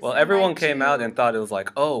obvious. Well, and, everyone like, came too- out and thought it was like,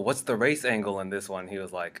 oh, what's the race angle in this one? He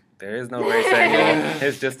was like, there is no race angle.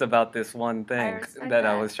 It's just about this one thing respect that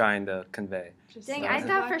I that. was trying to convey. Just Dang, like I a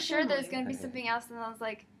thought for black sure there's family. gonna be something else, and I was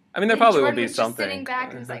like, I mean, there and probably will Jordan be was something. Just sitting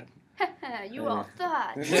back and was like, you all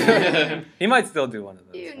thought. He might still do one of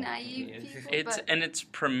those. You naive people. It's but and it's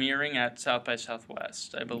premiering at South by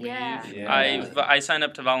Southwest, I believe. Yeah. Yeah. I signed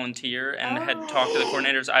up to volunteer and had talked to the Oh.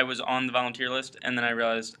 coordinators. I was on the volunteer list, and then I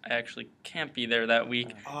realized I actually can't be there that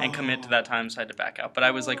week and commit to that time, so I had to back out. But I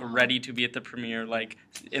was like ready to be at the premiere, like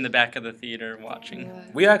in the back of the theater watching. Yeah.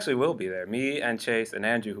 We actually will be there. Me and Chase and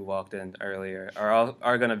Andrew, who walked in earlier,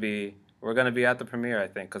 are gonna be. We're gonna be at the premiere, I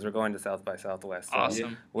think, because we're going to South by Southwest. So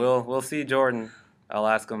Awesome. we'll see Jordan. I'll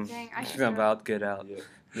ask him Dang, I should go. about Get Out. Yeah.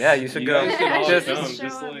 Yeah, you should You go. guys should all Just come. show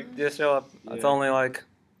Just up. like Just show up. It's Yeah. only like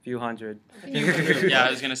few hundred. Yeah, I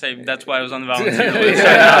was gonna say that's why I was on the volunteer list.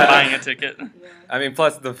 I'm not buying a ticket. Yeah. I mean,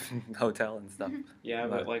 plus the hotel and stuff. Yeah,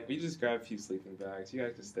 But- but like we just grabbed a few sleeping bags. You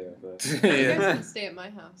guys can stay with us. You guys Yeah. can stay at my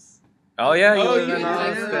house. Oh yeah, you Oh, live you in do.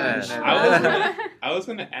 Austin. I was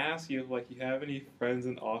gonna ask you if like you have any friends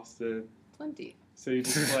in Austin, Plenty. so you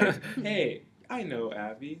just like, hey, I know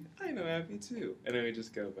Abby too, and then we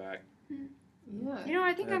just go back. Yeah. You know,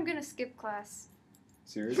 I think I'm gonna skip class.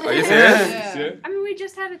 Seriously? Are you serious? Yeah. Serious? I mean, we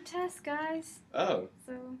just had a test, guys. Oh,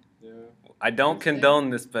 So yeah. I don't condone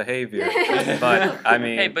this behavior, but I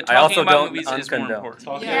mean, Hey, but I talking also about don't movies is more uncondone. important.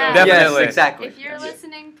 Talking Yeah. about- Definitely. Yes, exactly. if you're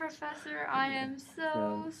listening, Professor, I am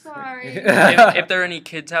so sorry. If there are any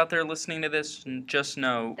kids out there listening to this, just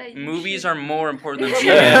know That you movies should- are more important than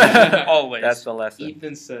Yeah. school. Always. That's the lesson.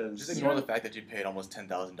 Ethan says. Just ignore the fact that you paid almost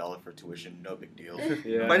 $10,000 for tuition. No big deal.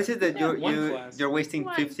 Yeah. But is it that One class. you're wasting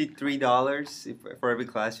One. $53 for every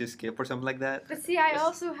class you skip or something like that? But see, I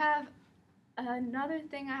also have another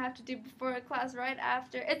thing I have to do before a class right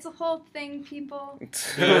after. It's a whole thing, people.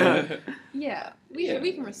 Yeah. We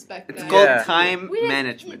can respect It's that. called Yeah. time We-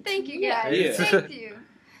 management. Thank you, Yeah. guys. Yeah. Thank you.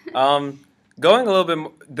 Going a little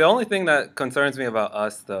bit. The only thing that concerns me about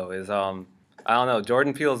Us, though, is I don't know.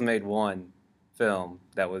 Jordan Peele's made one film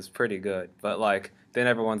that was pretty good, but like then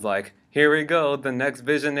everyone's like, "Here we go, the next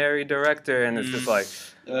visionary director," and it's just like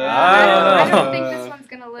I don't don't think this one's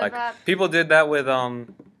gonna live like up. people did that with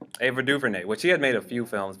Ava DuVernay, which she had made a few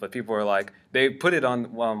films, but people were like, they put it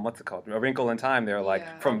on what's it called, A Wrinkle in Time. They were like,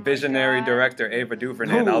 Yeah. from Oh my visionary God. director Ava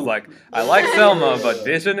DuVernay, and I was like, I like Selma, but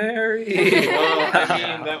visionary. Well, I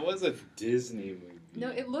mean, that was a Disney movie. No,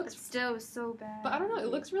 it But looks. still, so bad. But I don't know. It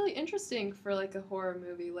looks really interesting for like a horror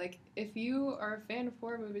movie. Like if you are a fan of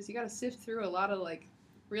horror movies, you got to sift through a lot of like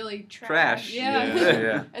really Trash. Yeah.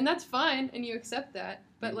 Yeah. And that's fine, and you accept that.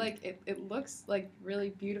 But Mhm. like it looks like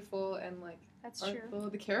really beautiful and like That's true. artful.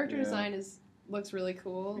 The character Yeah. design looks really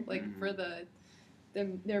cool. Like Mhm. for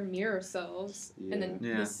their mirror selves, and then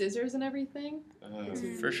Yeah. the scissors and everything.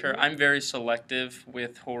 For sure. I'm very selective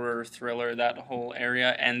with horror, thriller, that whole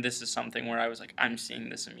area, and this is something where I was like, I'm seeing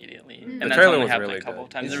this immediately. The And that's trailer only was happened really a couple good. of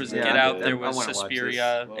times. It's There was really Get good. Out, I there wanna was watch this.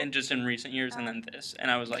 Suspiria, Well- and just in recent years, and then this. And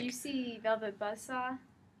I was Did like, you see Velvet Buzzsaw?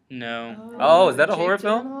 no. Oh, is that a Jake horror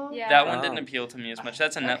film? Gyllenhaal? Yeah. That one Oh. didn't appeal to me as much.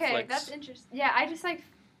 That's a Okay, Netflix. that's interesting. Yeah, I just like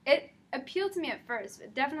it appealed to me at first.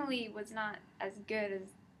 It definitely was not as good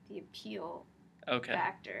as the appeal Okay.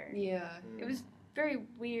 factor. Yeah. It was very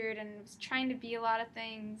weird and it was trying to be a lot of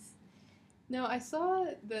things. No, I saw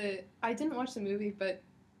I didn't watch the movie, but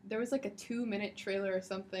there was like a 2-minute trailer or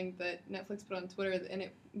something that Netflix put on Twitter, and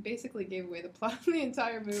it basically gave away the plot of the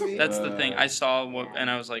entire movie. That's the thing. I saw Yeah. and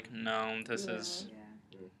I was like, no, this Yeah. is.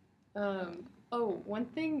 Oh, one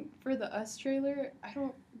thing for the Us trailer,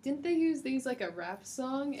 didn't they use like a rap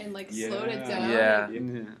song and like slowed it down? Yeah.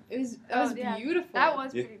 That was Oh, yeah. beautiful. That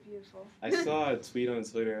was Yeah. pretty beautiful. I saw a tweet on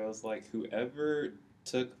Twitter. It was like, whoever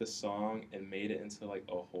took the song and made it into like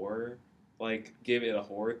a horror, like gave it a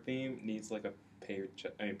horror theme, needs like a pay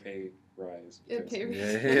rise. Yeah, pay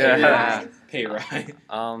Yeah. Yeah. Pay rise.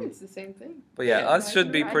 It's the same thing. But yeah, Yeah. Us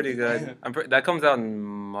should be Right. pretty good. That comes out in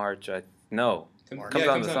March. No, March. comes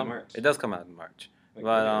Yeah, out it in comes the out in summer. March. It does come out in March. Like,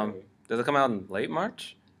 But, really early. Does it come out in late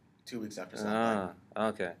March? 2 weeks after South by. Ah,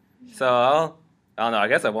 okay. So I don't know. I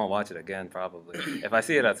guess I won't watch it again. Probably. If I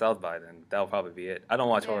see it at South by, then that'll probably be it. I don't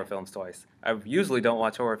watch Yeah. horror films twice. I usually don't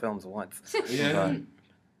watch horror films once. Yeah. But,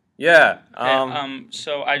 yeah. Okay,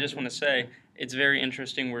 so I just want to say it's very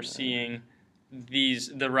interesting. We're seeing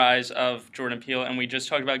the rise of Jordan Peele, and we just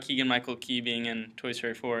talked about Keegan Michael Key being in Toy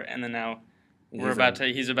Story 4, and then now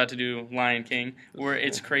he's about to do Lion King. Where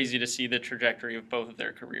it's crazy to see the trajectory of both of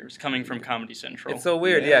their careers coming from Comedy Central. It's so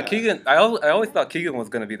weird. Yeah, Yeah. Keegan. I always thought Keegan was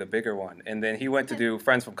going to be the bigger one, and then he went to do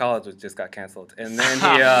Friends from College, which just got canceled, and then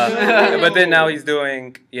but then now he's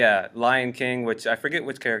doing Lion King, which I forget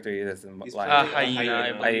which character he is in He's Lion playing King. Hyena,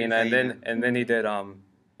 I believe. Hyena, and then he did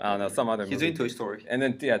I don't know, some other He's movie. doing Toy Story. And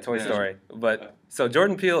then Toy Yeah. Story. But so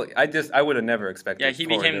Jordan Peele, I would have never expected. Yeah, he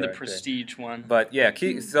horror became the director. prestige one. But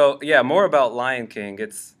yeah, more about Lion King.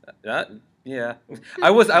 It's yeah. I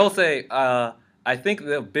will say I think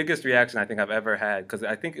the biggest reaction I think I've ever had, because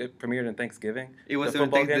I think it premiered in Thanksgiving. It was The the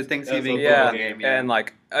football game? Thanksgiving Yeah, football game. Yeah. and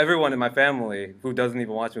like everyone in my family who doesn't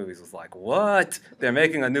even watch movies was like, "What? They're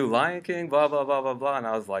making a new Lion King?" Blah blah blah blah blah. And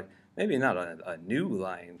I was like, maybe not a new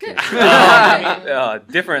Lion King,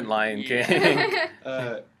 different Lion King.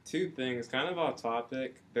 Two things, kind of off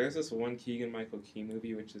topic. There's this one Keegan Michael Key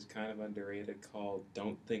movie which is kind of underrated called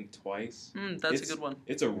Don't Think Twice. That's It's- a good one.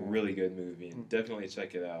 It's a really good movie. Definitely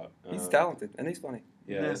check it out. He's talented and he's funny.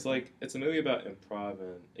 Yeah, Yeah. it's a movie about improv,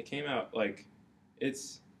 and it came out like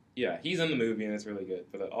it's Yeah, he's in the movie and it's really good.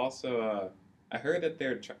 But also, I heard that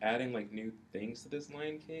they're adding like new things to this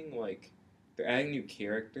Lion King. Like they're adding new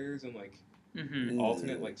characters and like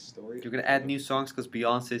alternate like stories. You're gonna add new songs because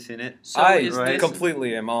Beyonce's in it. So I is right? this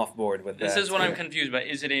completely am off board with This that. is what I'm confused about.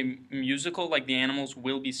 Is it a musical like the animals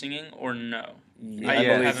will be singing or no? Yeah, I I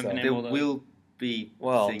believe haven't so. been They able to. will be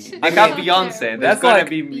Well, singing. I I got mean, Beyonce. There's that's gonna like-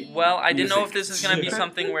 be Well, I didn't know music. if this is gonna be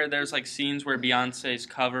something where there's like scenes where Beyonce's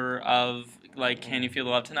cover of like "Can You Feel the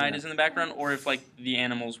Love Tonight" is in the background, or if like the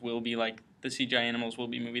animals will be like the CGI animals will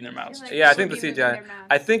be moving their mouths. Yeah, I think the CGI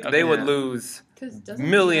I think they Okay. would Yeah. lose 'Cause doesn't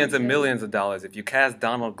millions and Beyonce- millions of dollars if you cast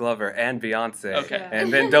Donald Glover and Beyonce, Okay. Yeah.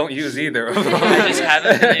 and then don't use either of them. I just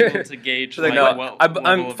haven't been able to gauge Like, like, no, what I'm,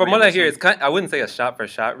 level of from what I hear, realism. it's kind. I wouldn't say a shot for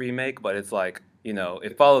shot remake, but it's like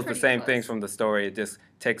it follows the Pretty same close. things from the story. It just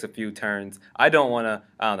takes a few turns. I don't want to.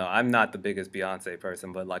 I don't know. I'm not the biggest Beyonce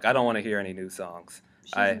person, but like I don't want to hear any new songs.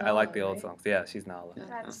 She's I Nala, like the old right? songs. Yeah, she's Nala. Yeah.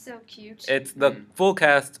 That's so cute. It's the full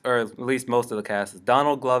cast, or at least most of the cast, is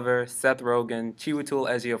Donald Glover, Seth Rogen, Chiwetel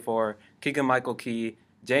Ejiofor, Keegan-Michael Key,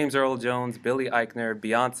 James Earl Jones, Billy Eichner,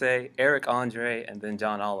 Beyonce, Eric Andre, and then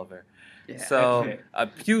John Oliver. Yeah. So Okay. a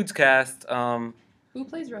huge cast. Who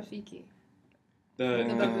plays Rafiki? The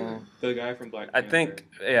baboon. the guy from Black I Panther. think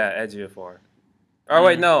Ejiofor. Oh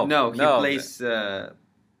wait, no, No, he plays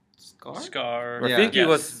Scar. Scar. Yeah. Rafiki Yes.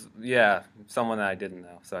 was someone that I didn't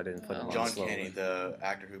know, so I didn't put him on John slowly. Kenny, the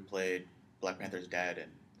actor who played Black Panther's dad in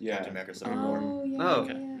Yeah. Captain America: Civil War. Oh yeah, Oh.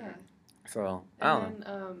 yeah, Okay. yeah. So I don't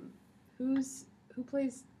know. And then who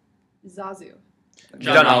plays Zazu?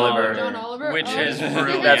 John Oliver. John Oliver, Which oh. is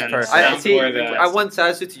brilliant. That's perfect. I Sounds see. more than- I want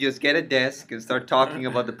Sasu to just get a desk and start talking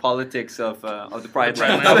about the politics of the Pride Pride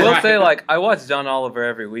Land. I will Right. say, like, I watch John Oliver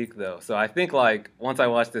every week, though. So I think, like, once I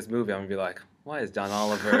watch this movie, I'm gonna be like, why is John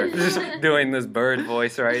Oliver just doing this bird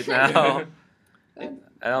voice right now? I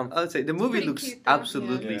don't. I would say the movie pretty looks cute, though.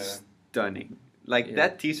 absolutely Yeah. stunning. Like Yeah.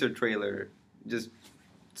 that teaser trailer just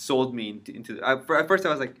sold me into. At first, I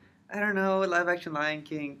was like, I don't know, live action Lion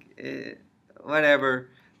King, whatever.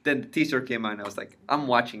 Then the teaser came out, and I was like, I'm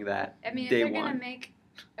watching that. I mean, if day they're one. gonna make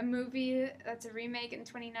a movie that's a remake in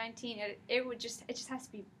 2019, it just has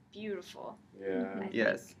to be beautiful. Yeah. I think.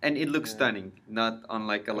 Yes, and it looks Yeah. stunning, not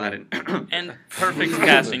unlike Aladdin. And perfect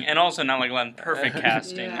casting, and also not like Aladdin, perfect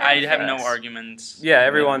casting. Yeah. I have no Yes. arguments. Yeah,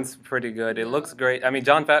 everyone's pretty good. It looks great. I mean,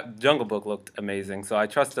 Jungle Book looked amazing, so I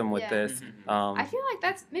trust him with Yeah. this. Mhm. I feel like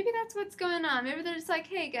that's what's going on. Maybe they're just like,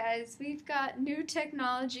 hey guys, we've got new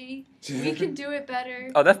technology. We can do it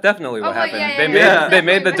better. Oh, that's definitely what Oh, well, happened. yeah, they yeah, made yeah. they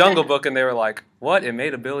made the Definitely. Jungle Book, and they were like, "What? It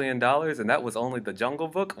made $1 billion, and that was only the Jungle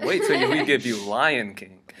Book? Wait till we give you Lion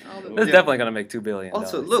King. All the This is Yeah. definitely gonna make $2 billion."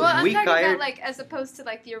 Also, look, well, I'm we talking hired. about like as opposed to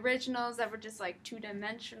like the originals that were just like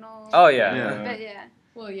 2-dimensional. Oh yeah. Yeah. But yeah,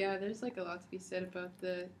 Well, yeah, there's like a lot to be said about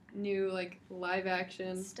the new like live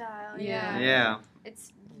action. style. Yeah. Yeah. Yeah,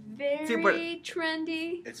 It's very See, but-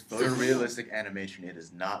 trendy. It's photorealistic animation. It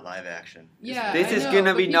is not live action. Yeah, this I is know, gonna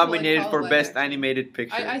but be people, like, nominated call for it live best action. animated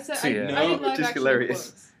picture. I said Yeah. I No, need live which is action hilarious.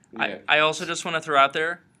 quotes. Yeah. I also just want to throw out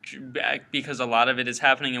there, because a lot of it is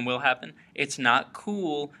happening and will happen, it's not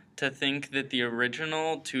cool to think that the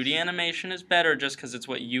original 2D animation is better just because it's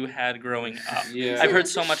what you had growing up. Yeah. I've heard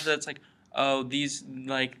so much of that. It's like, oh, these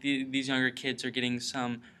younger kids are getting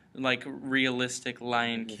some like realistic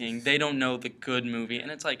Lion King. They don't know the good movie,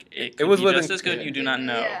 and it's like it could was be within- just as good. You do not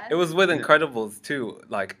know. Yeah. It was with Yeah. Incredibles too.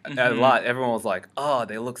 Like a Mhm. lot, everyone was like, "Oh,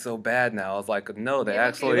 they look so bad now." I was like, "No, they look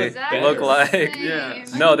actually exactly look the like." same. Yeah.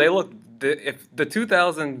 No, they look. If the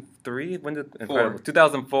 2003, when did Incredibles?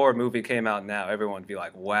 2004 movie came out now, everyone would be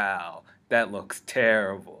like, "Wow, that looks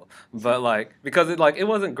terrible." But like, because it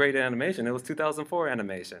wasn't great animation, it was 2004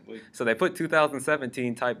 animation. Like- So they put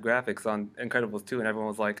 2017 type graphics on Incredibles 2, and everyone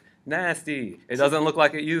was like, "Nasty! It doesn't look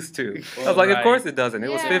like it used to." I was like, "Of Right. course it doesn't.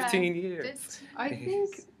 It was Yeah. 15 years." It's- I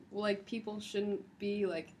think like people shouldn't be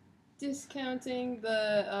like discounting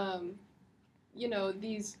the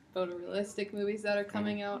these photorealistic movies that are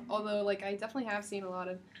coming out. Although like I definitely have seen a lot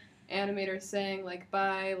of animators saying like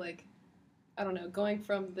by like I don't know, going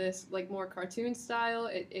from this like more cartoon style,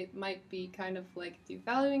 it might be kind of like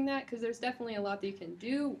devaluing that because there's definitely a lot that you can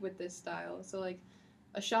do with this style. So like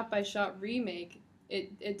a shot by shot remake,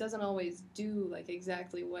 it doesn't always do like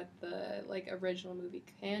exactly what the like original movie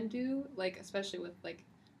can do, like especially with like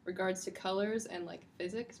regards to colors and like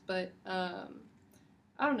physics. But I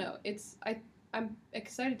don't know. I'm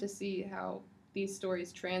excited to see how these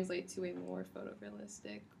stories translate to a more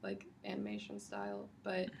photorealistic like animation style.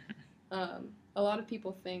 But a lot of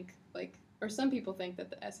people think like, or some people think that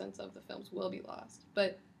the essence of the films will be lost.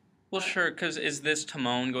 But Well, sure, because is this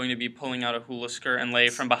Timon going to be pulling out a hula skirt and lay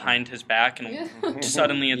from behind his back and Yeah.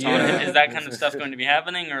 suddenly it's on Yeah. him? Is that kind of stuff going to be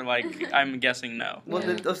happening, or like I'm guessing no? Well,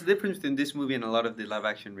 Yeah. the difference between this movie and a lot of the live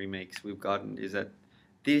action remakes we've gotten is that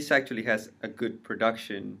this actually has a good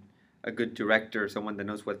production, a good director, someone that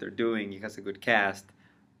knows what they're doing. It has a good cast,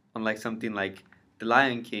 unlike something like The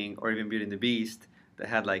Lion King or even Beauty and the Beast that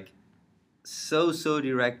had like so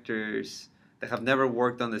directors that have never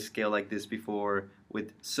worked on the scale like this before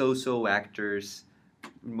with so actors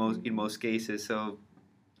in most cases. So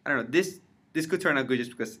I don't know. This could turn out good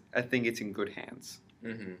just because I think it's in good hands.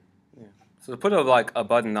 Mm-hmm. So to put a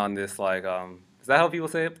button on this, like, is that how people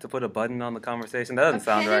say it? To put a button on the conversation? That doesn't A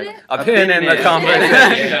sound pin in right. it? A pin in the it. conversation.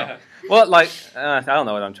 Yeah. Well, like, I don't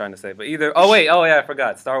know what I'm trying to say, but either. Oh wait, oh yeah, I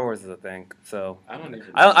forgot. Star Wars is a thing. So I don't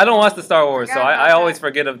even. I don't watch the Star Wars, so Forgot I about always that.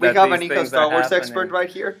 forget of We that. have these an eco things Star are Wars happening. expert right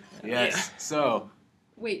here. Yes. So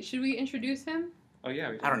Wait, should we introduce him? Oh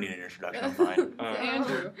yeah. I don't need an introduction. I'm fine.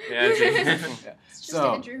 Andrew. Yeah. It's, Yeah. It's just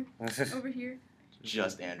So Andrew over here.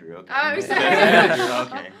 just Andrew. Okay. Oh, Just sorry. Andrew,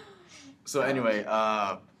 okay. So anyway,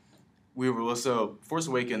 we were also Force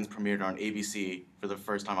Awakens premiered on ABC for the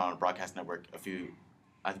first time on a broadcast network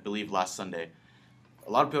I believe last Sunday.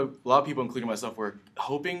 A lot of people, including myself, were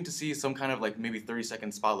hoping to see some kind of like maybe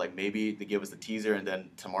 30-second spot, like maybe they give us the teaser, and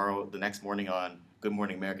then tomorrow, the next morning on Good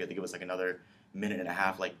Morning America, they give us like another minute and a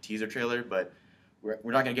half like teaser trailer. But we're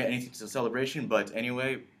not gonna get anything to the celebration. But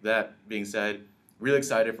anyway, that being said, really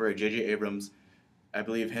excited for J.J. Abrams. I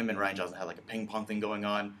believe him and Rian Johnson had like a ping pong thing going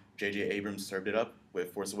on. J.J. Abrams served it up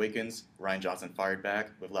with Force Awakens. Rian Johnson fired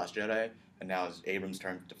back with Last Jedi, and now it's Abrams'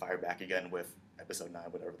 turn to fire back again with Episode 9,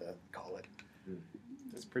 whatever they call it.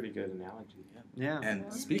 That's a pretty good analogy. Yeah.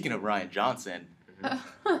 And speaking of Rian Johnson,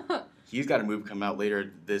 he's got a movie come out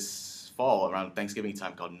later this fall around Thanksgiving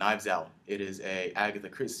time called Knives Out. It is a Agatha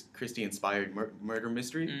Christie-inspired murder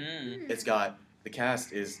mystery. Mm. It's got, the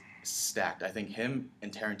cast is stacked. I think him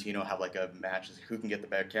and Tarantino have like a match as who can get the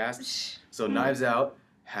better cast. So Knives Out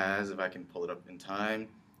has, if I can pull it up in time,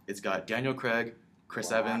 it's got Daniel Craig,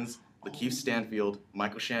 Chris Evans, Lakeith Stanfield,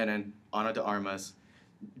 Michael Shannon, Ana de Armas,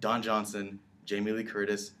 Don Johnson, Jamie Lee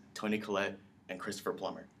Curtis, Toni Collette, and Christopher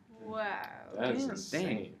Plummer. Wow. That is Damn,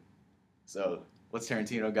 insane. So what's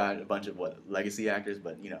Tarantino got? A bunch of legacy actors,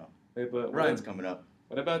 but Wait, but Ryan's coming up.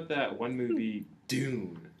 what about that one movie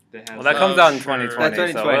Dune that has? Well, that comes out in sure. 2020.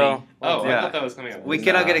 That's So 2020. well, Oh, I Yeah. thought that was coming out. We this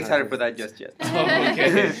cannot year. get excited for that just yet. Oh,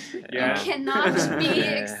 okay. Yeah. Yeah. Cannot be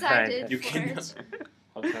Yeah. excited You for cannot. it.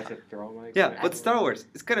 I'll try to throw my. Yeah, but Star Wars,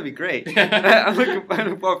 it's gonna be great. I'm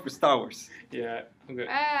looking forward for Star Wars. Yeah, I'm good.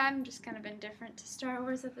 I'm just kind of indifferent to Star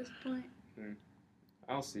Wars at this point.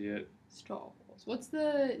 I'll see it. Star Wars. What's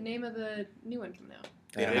the name of the new one coming out?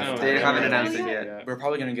 They don't Yeah. have- They haven't announced it Yeah. yet. Yeah. We're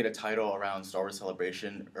probably gonna get a title around Star Wars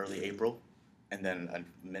Celebration early April, and then a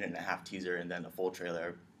minute and a half teaser, and then a full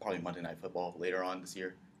trailer probably Monday Night Football later on this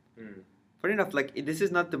year. Funny enough, like this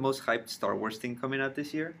is not the most hyped Star Wars thing coming out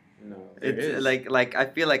this year. No. It It's is. like I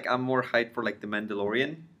feel like I'm more hyped for like the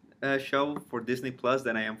Mandalorian show for Disney Plus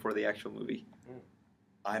than I am for the actual movie.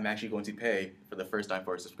 I'm actually going to pay for the first time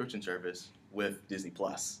for a subscription service with Disney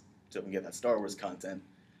Plus, so we can get that Star Wars content.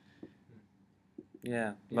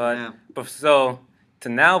 yeah, Yeah. but so to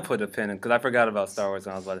now put a pin in, because I forgot about Star Wars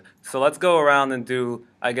when I was like, so let's go around and do,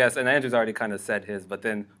 I guess, and Andrew's already kind of said his, but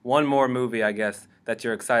then one more movie, I guess, that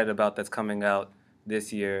you're excited about that's coming out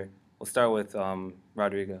this year. We'll start with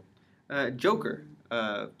Rodrigo. Joker,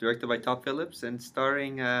 directed by Todd Phillips and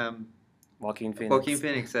starring Joaquin Phoenix. Joaquin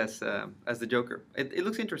Phoenix as the Joker. It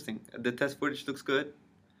looks interesting. The test footage looks good,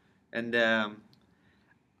 and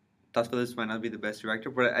Todd Phillips might not be the best director,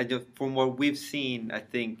 but from what we've seen, I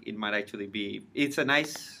think it might actually be. It's a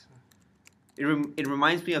nice. It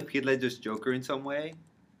reminds me of Heath Ledger's Joker in some way.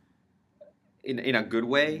 In a good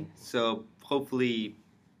way. So hopefully,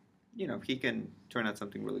 he can turn out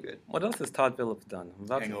something really good. What else has Todd Phillips done? I'm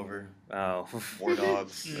about to- Hangover, Oh. War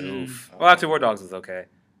Dogs, Oof. Well, actually, War Dogs is okay.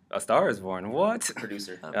 A Star is Born. What?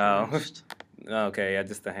 producer. Oh. Okay, yeah,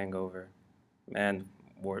 just The Hangover. And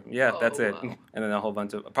that's it. wow. And then a whole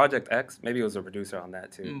bunch of Project X. Maybe it was a producer on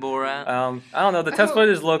that too. Borat. I don't know. The test Oh.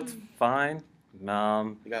 footage looked fine. We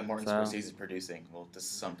got Martin So- Scorsese producing. Well, this is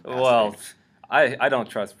some capacity. Well, I don't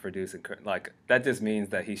trust producing. Like that just means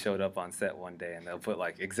that he showed up on set one day and they'll put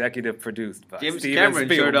like executive produced by James Steven Cameron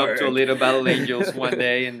showed up to Spielberg. Little Battle Angels one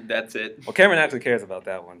day, and that's it. Well, Cameron actually cares about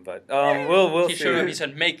that one, but we'll He see. showed up. He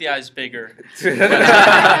said, "Make the eyes bigger."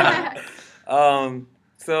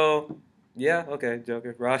 So yeah, okay,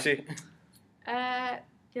 Joker, Rashi.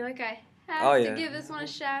 Feel like I have Oh, to yeah. give this one a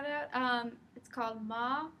shout out. It's called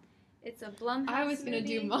Ma. It's a Blumhouse I was gonna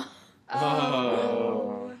movie. do Mom.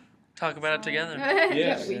 Oh. Talk about it together.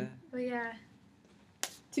 Yeah, Yeah. But yeah.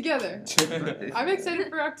 Together. I'm excited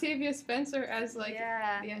for Octavia Spencer as like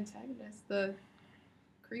Yeah. the antagonist, the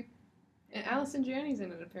creep, and Allison Janney's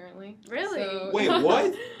in it apparently. Really? So, Wait,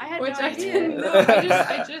 what? I had Which no I idea. didn't know.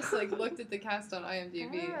 I just like looked at the cast on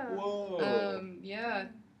IMDb. Oh. Whoa. Yeah.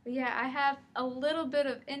 But yeah, I have a little bit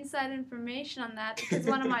of inside information on that because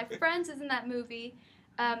one of my friends is in that movie,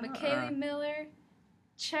 McKaylee Miller.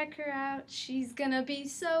 Check her out. She's gonna be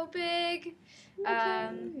so big.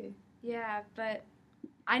 Okay. Yeah, but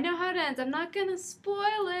I know how it ends. I'm not gonna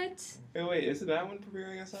spoil it. Wait, is it that one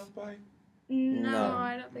premiering at South by? No, No.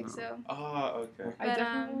 I don't think so. Ah, okay. I But,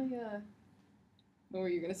 definitely. What were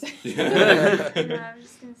you gonna say? No, I'm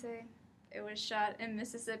just gonna say it was shot in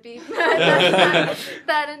Mississippi. That's not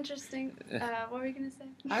that interesting. What were you gonna say?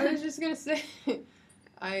 I was just gonna say,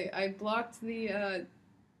 I blocked the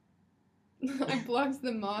I blocked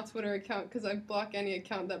the Ma Twitter account because I block any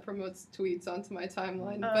account that promotes tweets onto my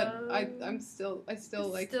timeline. But I still like Still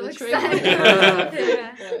the trailer. excited.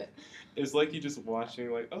 Yeah. But, It's like you just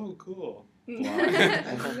watching, like, oh, cool.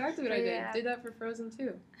 that's exactly what I did. Yeah. Did that for Frozen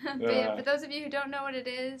too. But yeah, for those of you who don't know what it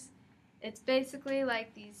is, it's basically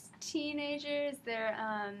like these teenagers. They're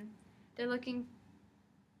looking,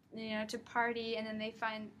 to party, and then they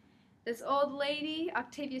find this old lady,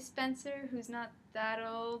 Octavia Spencer, who's not that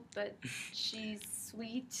old, but she's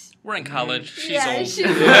sweet. We're in college. She's Yeah, old. she's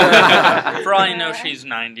For all you know, Yeah. she's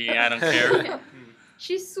 90. I don't care.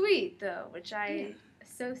 She's sweet though, which I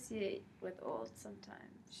associate with old sometimes.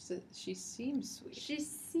 She seems sweet. She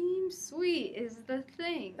seems sweet is the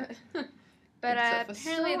thing. But It's a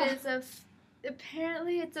apparently facade.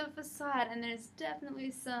 apparently it's a facade, and there's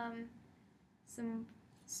definitely some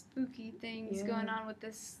spooky things Yeah. going on with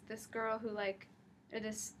this girl who or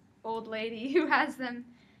this old lady who has them.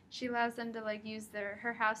 She allows them to use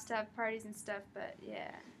her house to have parties and stuff. But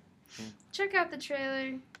yeah, check out the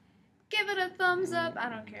trailer. Give it a thumbs up. I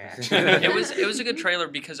don't care. It was a good trailer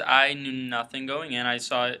because I knew nothing going in. I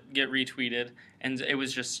saw it get retweeted, and it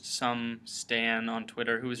was just some stan on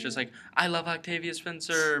Twitter who was just like, "I love Octavia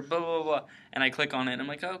Spencer," blah blah blah. And I click on it, and I'm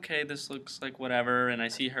like, "Okay, this looks like whatever." And I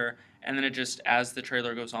see her, and then it just, as the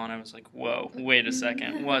trailer goes on, I was like, "Whoa, wait a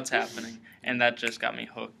second, what's happening?" And that just got me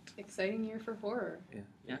hooked. Exciting year for horror.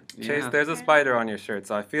 Chase, Yeah. there's a spider on your shirt,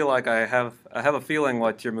 so I feel like I have a feeling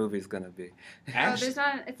what your movie's gonna be. Actually,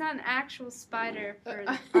 It's not an actual spider for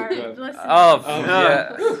Uh, our Good. listeners. Oh,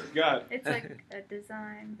 yeah. God. It's like a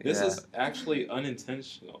design. This Yeah. is actually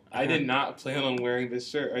unintentional. I did not plan on wearing this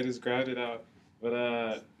shirt. I just grabbed it out.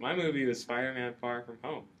 But my movie was Spider-Man: Far From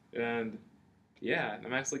Home, and yeah,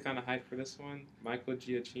 I'm actually kind of hyped for this one. Michael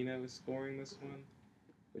Giacchino is scoring this one,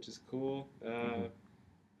 which is cool.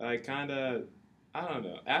 I don't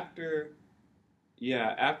know. After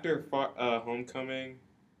Homecoming,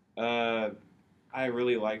 I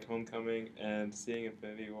really liked Homecoming, and seeing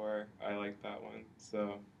Infinity War, I liked that one.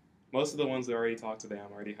 So most of the ones that I already talked today,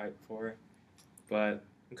 I'm already hyped for. But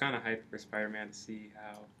I'm kind of hyped for Spider-Man to see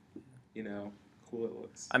how, cool it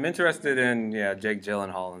looks. I'm interested in Jake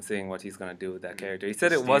Gyllenhaal and seeing what he's gonna do with that character. He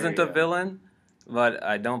said it wasn't a Mysterio. villain, but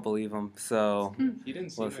I don't believe him. So He didn't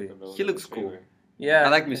seem We'll like see. a villain. He in the looks cool. trailer. yeah, I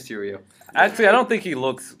like Mysterio. Actually, I don't think he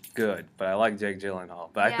looks good, but I like Jake Gyllenhaal.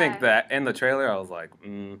 But I Yeah. think that in the trailer, I was like,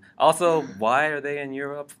 Also, why are they in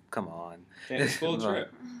Europe? Come on. It's full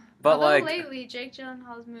trip. But Although lately, Jake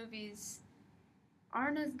Gyllenhaal's movies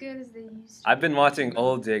aren't as good as they used to. I've been watching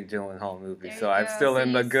old Jake Gyllenhaal movies, There so you I'm go. still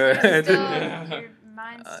in the See, good. you're still- your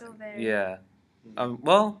mind's still there. Yeah.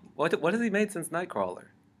 Well, what has he made since Nightcrawler?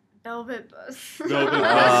 Velvet Buzz. Velvet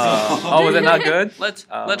Oh, was it not good? Let's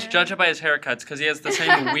Oh. judge it by his haircuts because he has the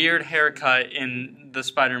same weird haircut in the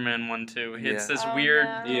Spider-Man one too. It's Yeah. this Oh, weird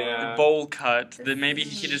no. Yeah. bowl cut that This maybe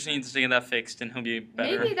is- he just needs to get that fixed and he'll be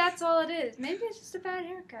better. Maybe that's all it is. Maybe it's just a bad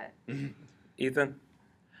haircut. Ethan?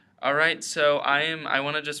 All right, so I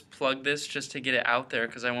want to just plug this just to get it out there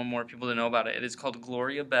because I want more people to know about it. It is called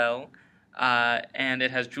Gloria Bell, and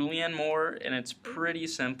it has Julianne Moore, and it's pretty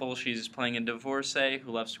simple. She's playing a divorcee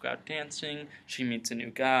who loves to go out dancing. She meets a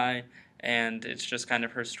new guy, and it's just kind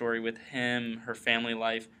of her story with him, her family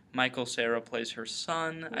life. Michael Cera plays her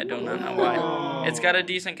son. I don't know why. It's got a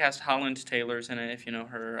decent cast. Holland Taylor's in it, if you know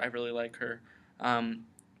her. I really like her.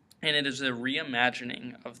 And it is a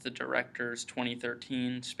reimagining of the director's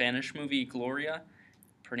 2013 Spanish movie Gloria.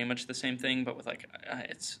 Pretty much the same thing, but with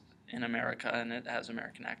it's in America and it has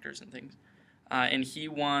American actors and things. And he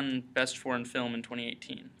won Best Foreign Film in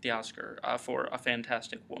 2018, the Oscar, for A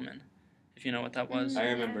Fantastic Woman, if you know what that was. I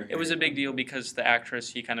remember. It was a big deal because the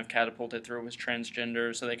actress he kind of catapulted through was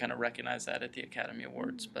transgender, so they kind of recognized that at the Academy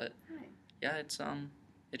Awards. But Right. yeah, it's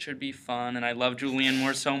It should be fun, and I love Julianne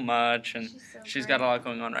Moore so much, and she's got a lot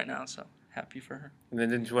going on right now, so happy for her. And then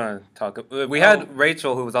didn't you want to talk? We had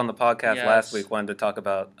Rachel, who was on the podcast last week, wanted to talk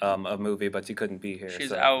about a movie, but she couldn't be here. She's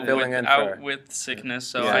so out with sickness,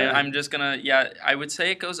 so Yeah. I'm just gonna I would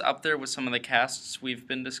say it goes up there with some of the casts we've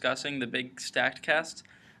been discussing, the big stacked cast.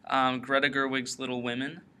 Greta Gerwig's Little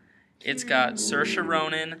Women. It's got Saoirse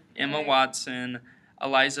Ronan, Emma Watson,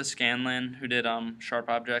 Eliza Scanlon, who did Sharp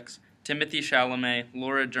Objects, Timothy Chalamet,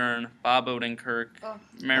 Laura Dern, Bob Odenkirk,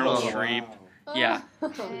 Meryl Streep. Yeah,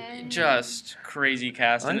 just crazy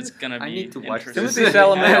cast, and it's gonna be I need to watch interesting. this. Timothy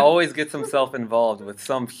Chalamet always gets himself involved with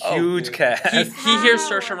some huge cast. He hears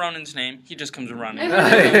Saoirse Ronan's name, he just comes running.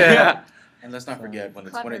 Yeah. And let's not forget when the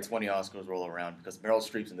Clever. 2020 Oscars roll around, because Meryl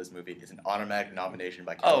Streep's in this movie is an automatic nomination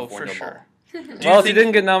by Oh, for California sure. Law. Well, she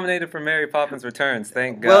didn't get nominated for Mary Poppins Returns,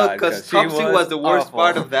 thank God. Well, because she Topsy was the worst awful.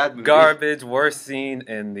 part of that movie. Garbage, worst scene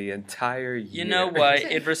in the entire year. You know what?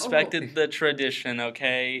 It respected the tradition.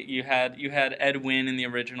 Okay, you had Ed Wynn in the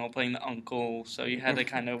original playing the uncle, so you had to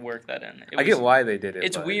kind of work that in. I get why they did it.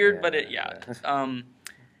 It's weird, but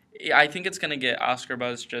I think it's gonna get Oscar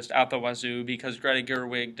buzz just out the wazoo because Greta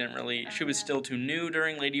Gerwig didn't really. She was still too new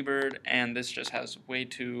during Lady Bird, and this just has way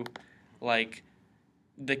too, like,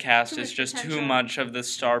 the cast Too is much just too potential. much of the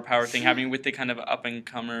star power thing happening with the kind of up and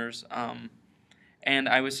comers. And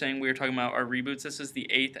I was saying we were talking about our reboots. This is the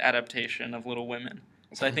 8th adaptation of Little Women,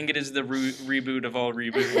 so I think it is the reboot of all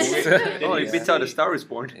reboots. Oh, it beats out A Star Is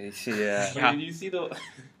Born. Yeah. Wait, did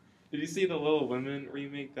you see the Little Women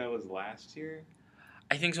remake that was last year?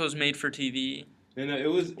 I think so. It was made for TV. No, it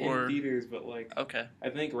was Or- in theaters, but like Okay. I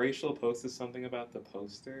think Rachel posted something about the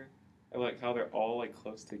poster, and like how they're all like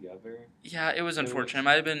close together. Yeah, it was unfortunate. It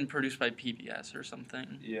might have been produced by PBS or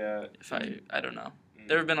something. Yeah. If I don't know.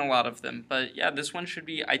 There have been a lot of them, but yeah, this one should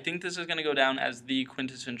be. I think this is going to go down as the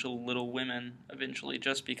quintessential Little Women eventually,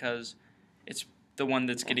 just because it's the one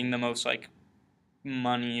that's getting the most like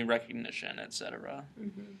money, recognition, etc.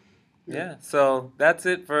 Yeah, so that's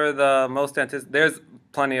it for the most anticipated. There's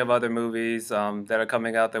plenty of other movies that are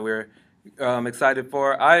coming out that we're excited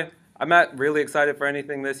for. I'm not really excited for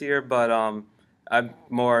anything this year, but I'm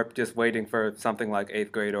more just waiting for something like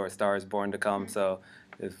 8th Grade or A Star Is Born to come. So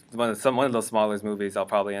it's one of those smaller movies I'll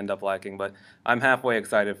probably end up liking. But I'm halfway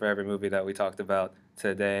excited for every movie that we talked about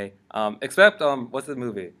today, except what's the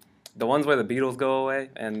movie? The ones where the Beatles go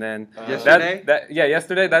away, and then Yesterday?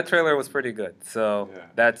 yesterday that trailer was pretty good. So Yeah.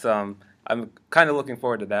 that's I'm kind of looking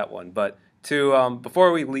forward to that one. But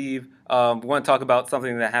before we leave, we want to talk about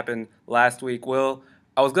something that happened last week.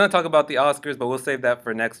 I was going to talk about the Oscars, but we'll save that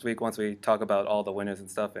for next week once we talk about all the winners and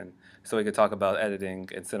stuff, and so we could talk about editing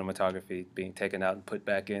and cinematography being taken out and put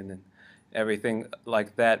back in and everything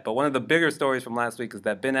like that. But one of the bigger stories from last week is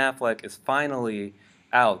that Ben Affleck is finally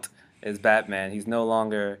out as Batman. He's no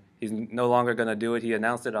longer going to do it. He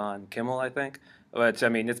announced it on Kimmel, I think, which, I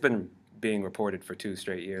mean, it's been being reported for 2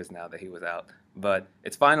 straight years now that he was out. But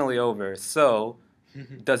it's finally over, so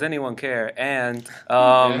does anyone care? And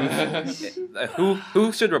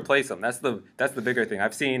who should replace him? That's the bigger thing.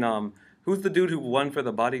 I've seen who's the dude who won for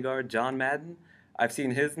The Bodyguard? John Madden. I've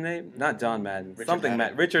seen his name. Not John Madden.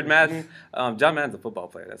 Richard Madden. John Madden's a football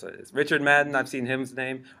player. That's what it is. Richard Madden. I've seen his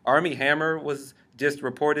name. Armie Hammer was just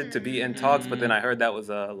reported to be in talks, but then I heard that was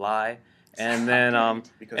a lie. And then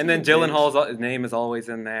Gyllenhaal's name is always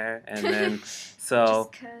in there. And then so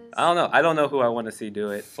Just 'cause. I don't know who I want to see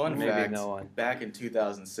do it. Fun Maybe fact, no one. back in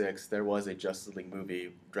 2006, there was a Justice League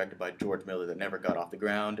movie directed by George Miller that never got off the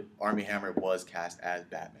ground. Armie Hammer was cast as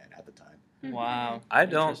Batman at the time. Wow. I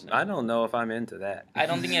Interesting. don't know if I'm into that. I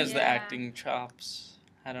don't think he has the Yeah. acting chops.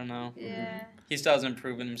 I don't know. Yeah. He still hasn't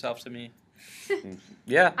proven himself to me.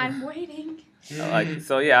 Yeah. I'm waiting. I don't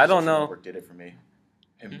Social know. Network did it for me.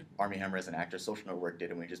 Armie Hammer as an actor. Social Network did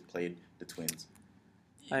it when he just played the twins.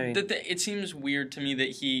 I mean- It seems weird to me that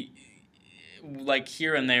he, like,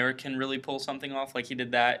 here and there can really pull something off. Like, he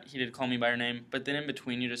did that. He did Call Me By Your Name. But then in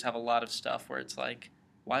between, you just have a lot of stuff where it's like,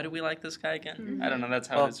 why do we like this guy again? I don't know. That's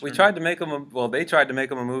how Well, it is. we for tried me. to make him they tried to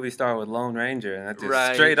make him a movie star with Lone Ranger, and that just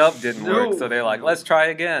Right. straight up didn't work. No. So they're like, let's try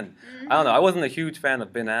again. I don't know. I wasn't a huge fan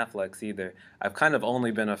of Ben Affleck's either. I've kind of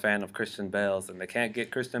only been a fan of Christian Bale's, and they can't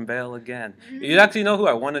get Christian Bale again. You actually know who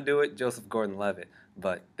I want to do it? Joseph Gordon-Levitt,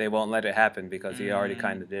 but they won't let it happen because he already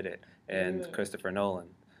kind of did it, and Christopher Nolan.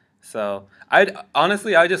 So I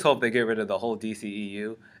just hope they get rid of the whole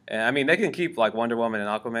DCEU. And I mean, they can keep like Wonder Woman and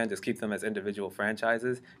Aquaman, just keep them as individual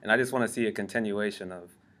franchises. And I just want to see a continuation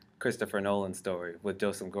of Christopher Nolan's story with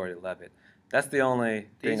Joseph Gordon-Levitt. That's the only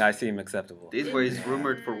thing I seem acceptable. This way it's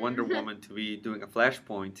rumored for Wonder Woman to be doing a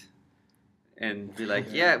Flashpoint and be like,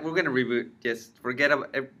 yeah, we're going to reboot. Just forget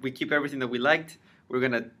about we keep everything that we liked. we're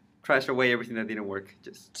gonna trash away everything that didn't work.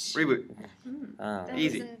 Just reboot. Oh. That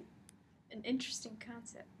Easy. is an interesting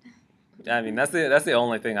concept. I mean, that's the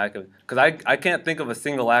only thing I could, because I can't think of a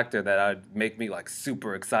single actor that would make me like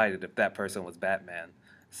super excited if that person was Batman.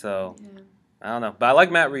 So Yeah. I don't know, but I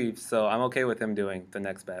like Matt Reeves, so I'm okay with him doing the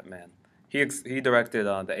next Batman. He directed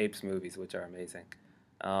the Apes movies, which are amazing.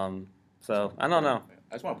 So I don't know.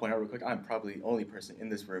 I just want to point out real quick, I'm probably the only person in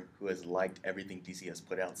this room who has liked everything DC has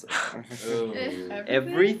put out so far. Oh.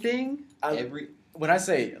 Everything? Every When I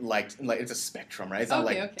say liked, like it's a spectrum, right? It's not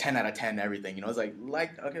Okay, like okay. 10 out of 10 everything. You know, it's like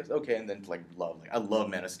okay, it's okay, and then like love. Like I love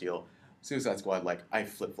Man of Steel, Suicide Squad. Like I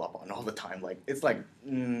flip flop on all the time. Like it's like,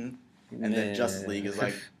 and then Justice League is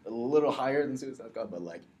like a little higher than Suicide Squad, but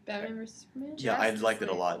like Batman vs Superman. yeah, I Justice liked it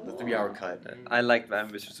a League. lot. The 3 hour cut, I like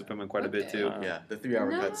Batman vs Superman quite a bit Okay. too. yeah, the 3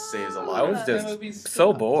 hour cut saves a No. lot. I was of just That movie so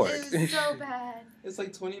sucks. bored. It was so bad. It's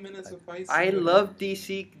like 20 minutes of fights. I love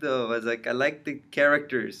DC though. I like the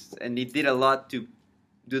characters, and they did a lot to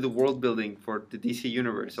do the world building for the DC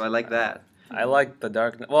universe. So I like that. I like the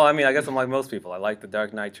Dark Knight. Well, I mean, I guess I'm like most people. I like the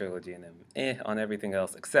Dark Knight trilogy and on everything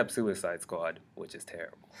else except Suicide Squad, which is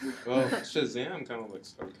terrible. Well, Shazam kind of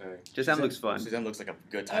looks okay. Shazam looks fun. Shazam looks like a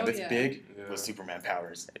good time. Oh, It's yeah. big Yeah. with Superman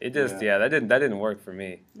powers. It just Yeah. that didn't work for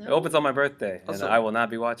me. No? It opens on my birthday, and Also- I will not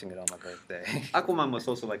be watching it on my birthday. Aquaman was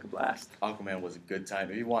also like a blast. Aquaman was a good time.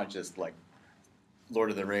 If you want just like Lord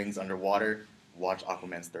of the Rings underwater, watch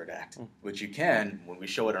Aquaman's third act, which you can when we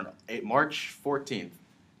show it on March 14th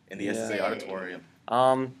in the Yeah. SSA Auditorium.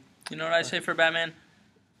 You know what I say for Batman?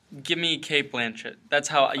 Give me Kate Blanchett. That's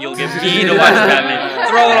how you'll Oh. get me to watch Batman.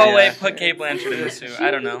 Throw it all away, put Kate Blanchett in the suit.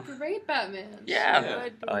 I don't know. Great Batman. Yeah. Yeah.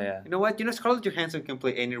 Oh yeah. You know what? You know Scarlett Johansson can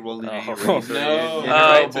play any role in any Oh. race. So No. you're Oh,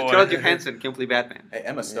 right. So boy. Scarlett Johansson can play Batman. Hey,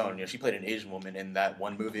 Emma Stone, you know, she played an Asian woman in that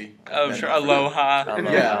one movie. Oh, Then sure. not for- Aloha.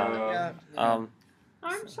 Aloha. Yeah.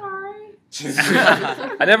 I'm sorry.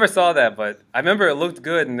 I never saw that, but I remember it looked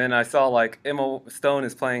good, and then I saw like Emma Stone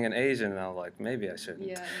is playing an Asian, and I was like, maybe I shouldn't.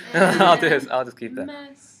 Yeah. I'll just keep that.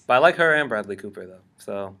 Mess. But I like her and Bradley Cooper though,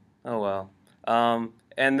 so oh well.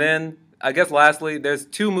 And then I guess lastly, there's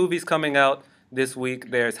 2 movies coming out this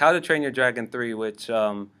week. There's How to Train Your Dragon 3, which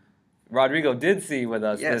Rodrigo did see with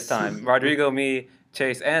us Yes. this time. Rodrigo, me,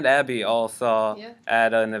 Chase, and Abby all saw Yeah.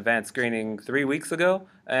 at an event screening 3 weeks ago,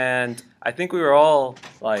 and I think we were all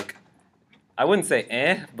like, I wouldn't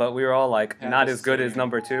say but we were all like Have not the as good as same.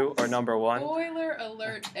 number 2 or number 1. Spoiler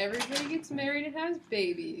alert: everybody gets married and has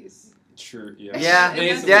babies. True. Yeah. Yeah,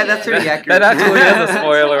 Basically, yeah, that's yeah. pretty accurate. That actually is a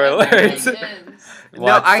spoiler That's how alert. everything ends. No,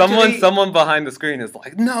 Watch, actually- someone behind the screen is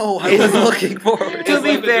like, no, I was looking forward To to be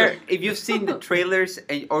like the- fair, if you've seen the trailers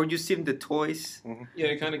or you've seen the toys, Yeah,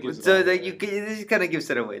 it kind of gives. it so all that away. this kind of gives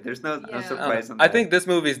it away. There's no Yeah. surprise on that. I think this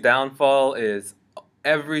movie's downfall is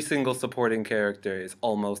every single supporting character is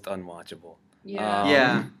almost unwatchable. Yeah.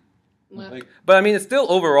 Yeah. Left. Like, But I mean, it's still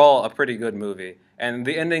overall a pretty good movie, and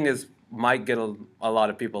the ending might get a lot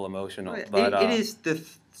of people emotional. But it is the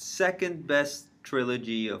second best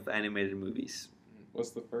trilogy of animated movies. what's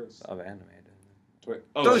the first? of animated.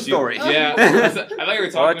 Toy shoot. Story. Yeah. I thought you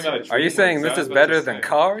were talking What? about. Are you saying this is better than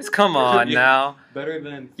Cars? Come on Yeah. now. Better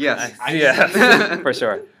than. Yes. Yeah, for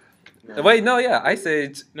sure. No. Wait, no, yeah, Ice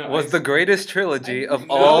Age No, was Ice- the greatest trilogy of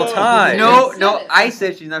No. all time. No, I no, said it. I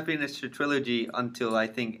said she's not finished the trilogy until I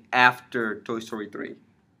think after Toy Story 3.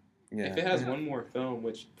 Yeah. If it has one more film,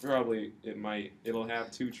 which probably it'll have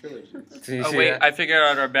 2 trilogies. Oh, wait. I figured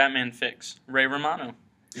out our Batman fix. Ray Romano.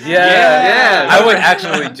 Yeah, Yeah. I would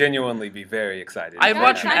actually genuinely be very excited. I gotta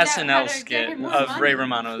watched an find out how SNL to skit get him more of money. Ray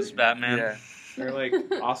Romano's Batman. Yeah. Or like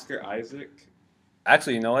Oscar Isaac.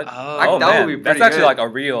 Actually, you know what? Oh. That would man, be that's pretty actually good. like a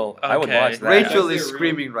real. I would Okay. watch that. Rachel That's is a real-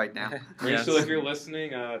 screaming right now. Rachel, Yes. if you're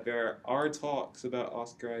listening, there are talks about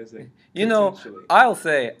Oscar Isaac. You know, potentially. I'll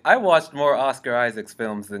say I watched more Oscar Isaacs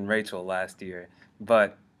films than Rachel last year,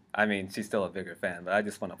 but I mean, she's still a bigger fan. But I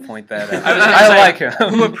just want to point that out. I was gonna I say, like him.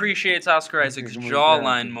 Who appreciates Oscar Isaac's He's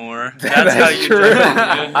jawline more? That's how you true.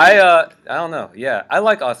 judge it. I don't know. Yeah, I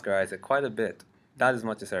like Oscar Isaac quite a bit. Not as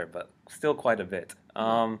much as her, but still quite a bit.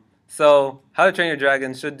 So How to Train Your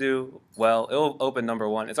Dragon should do well. It'll open number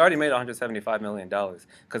 1. It's already made $175 million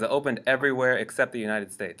because it opened everywhere except the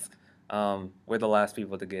United States. We're the last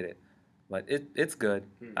people to get it, but it's good.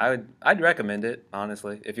 I'd recommend it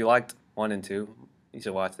honestly. If you liked 1 and 2, you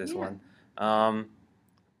should watch this Yeah. one.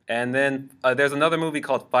 And then there's another movie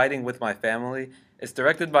called Fighting with My Family. It's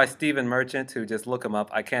directed by Stephen Merchant, who just look him up.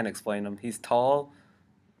 I can't explain him. He's tall.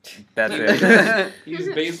 That's it. He's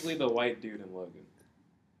basically the white dude in Logan.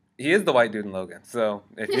 He is the white dude in Logan. So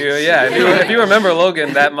if you remember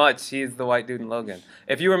Logan that much, he's the white dude in Logan.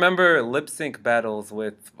 If you remember lip sync battles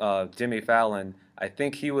with Jimmy Fallon, I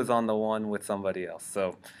think he was on the one with somebody else.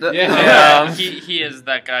 So Yeah. He is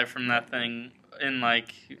that guy from that thing in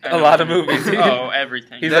like A lot of movies. Oh,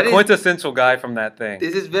 everything. he's That a is- quintessential guy from that thing.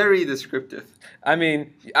 This is very descriptive. I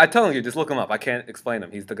mean, I tell you, just look him up. I can't explain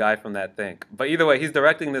him. He's the guy from that thing. But either way, he's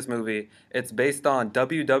directing this movie. It's based on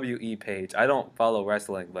WWE Paige. I don't follow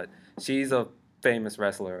wrestling, but she's a famous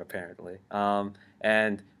wrestler apparently.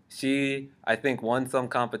 And she, I think, won some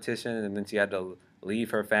competition, and then she had to leave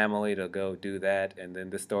her family to go do that. And then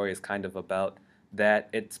this story is kind of about that.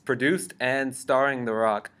 It's produced and starring The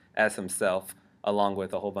Rock as himself, along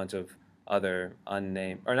with a whole bunch of other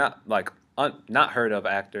unnamed or not heard of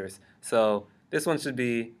actors. So this one should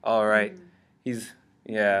be all right. He's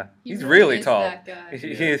really is tall. That guy.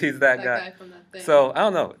 He's that guy. from that thing. So I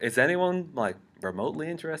don't know. Is anyone like remotely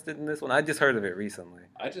interested in this one? I just heard of it recently.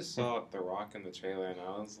 I just saw The Rock in the trailer and I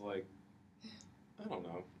was like, I don't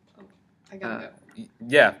know. I gotta go.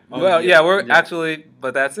 Yeah. Oh, Well, yeah. we're Yeah. actually,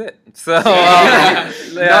 but that's it. So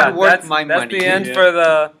Not worth that's, my that's money. the end Yeah. for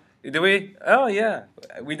the. Do we? Oh yeah,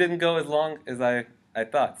 we didn't go as long as I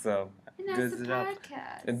thought. So And that's good the job.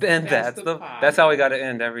 podcast. And then That's that's the that's how we got to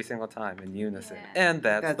end every single time in unison. Yeah. And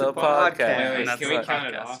that's That's the the podcast. podcast. Wait, that's can we the count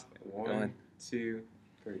it podcast. off? Go on. 1, 2,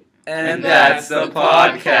 3. And that's that's the the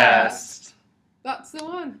podcast. That's the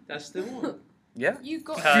one. That's the one. Yeah. You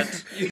go. Cut.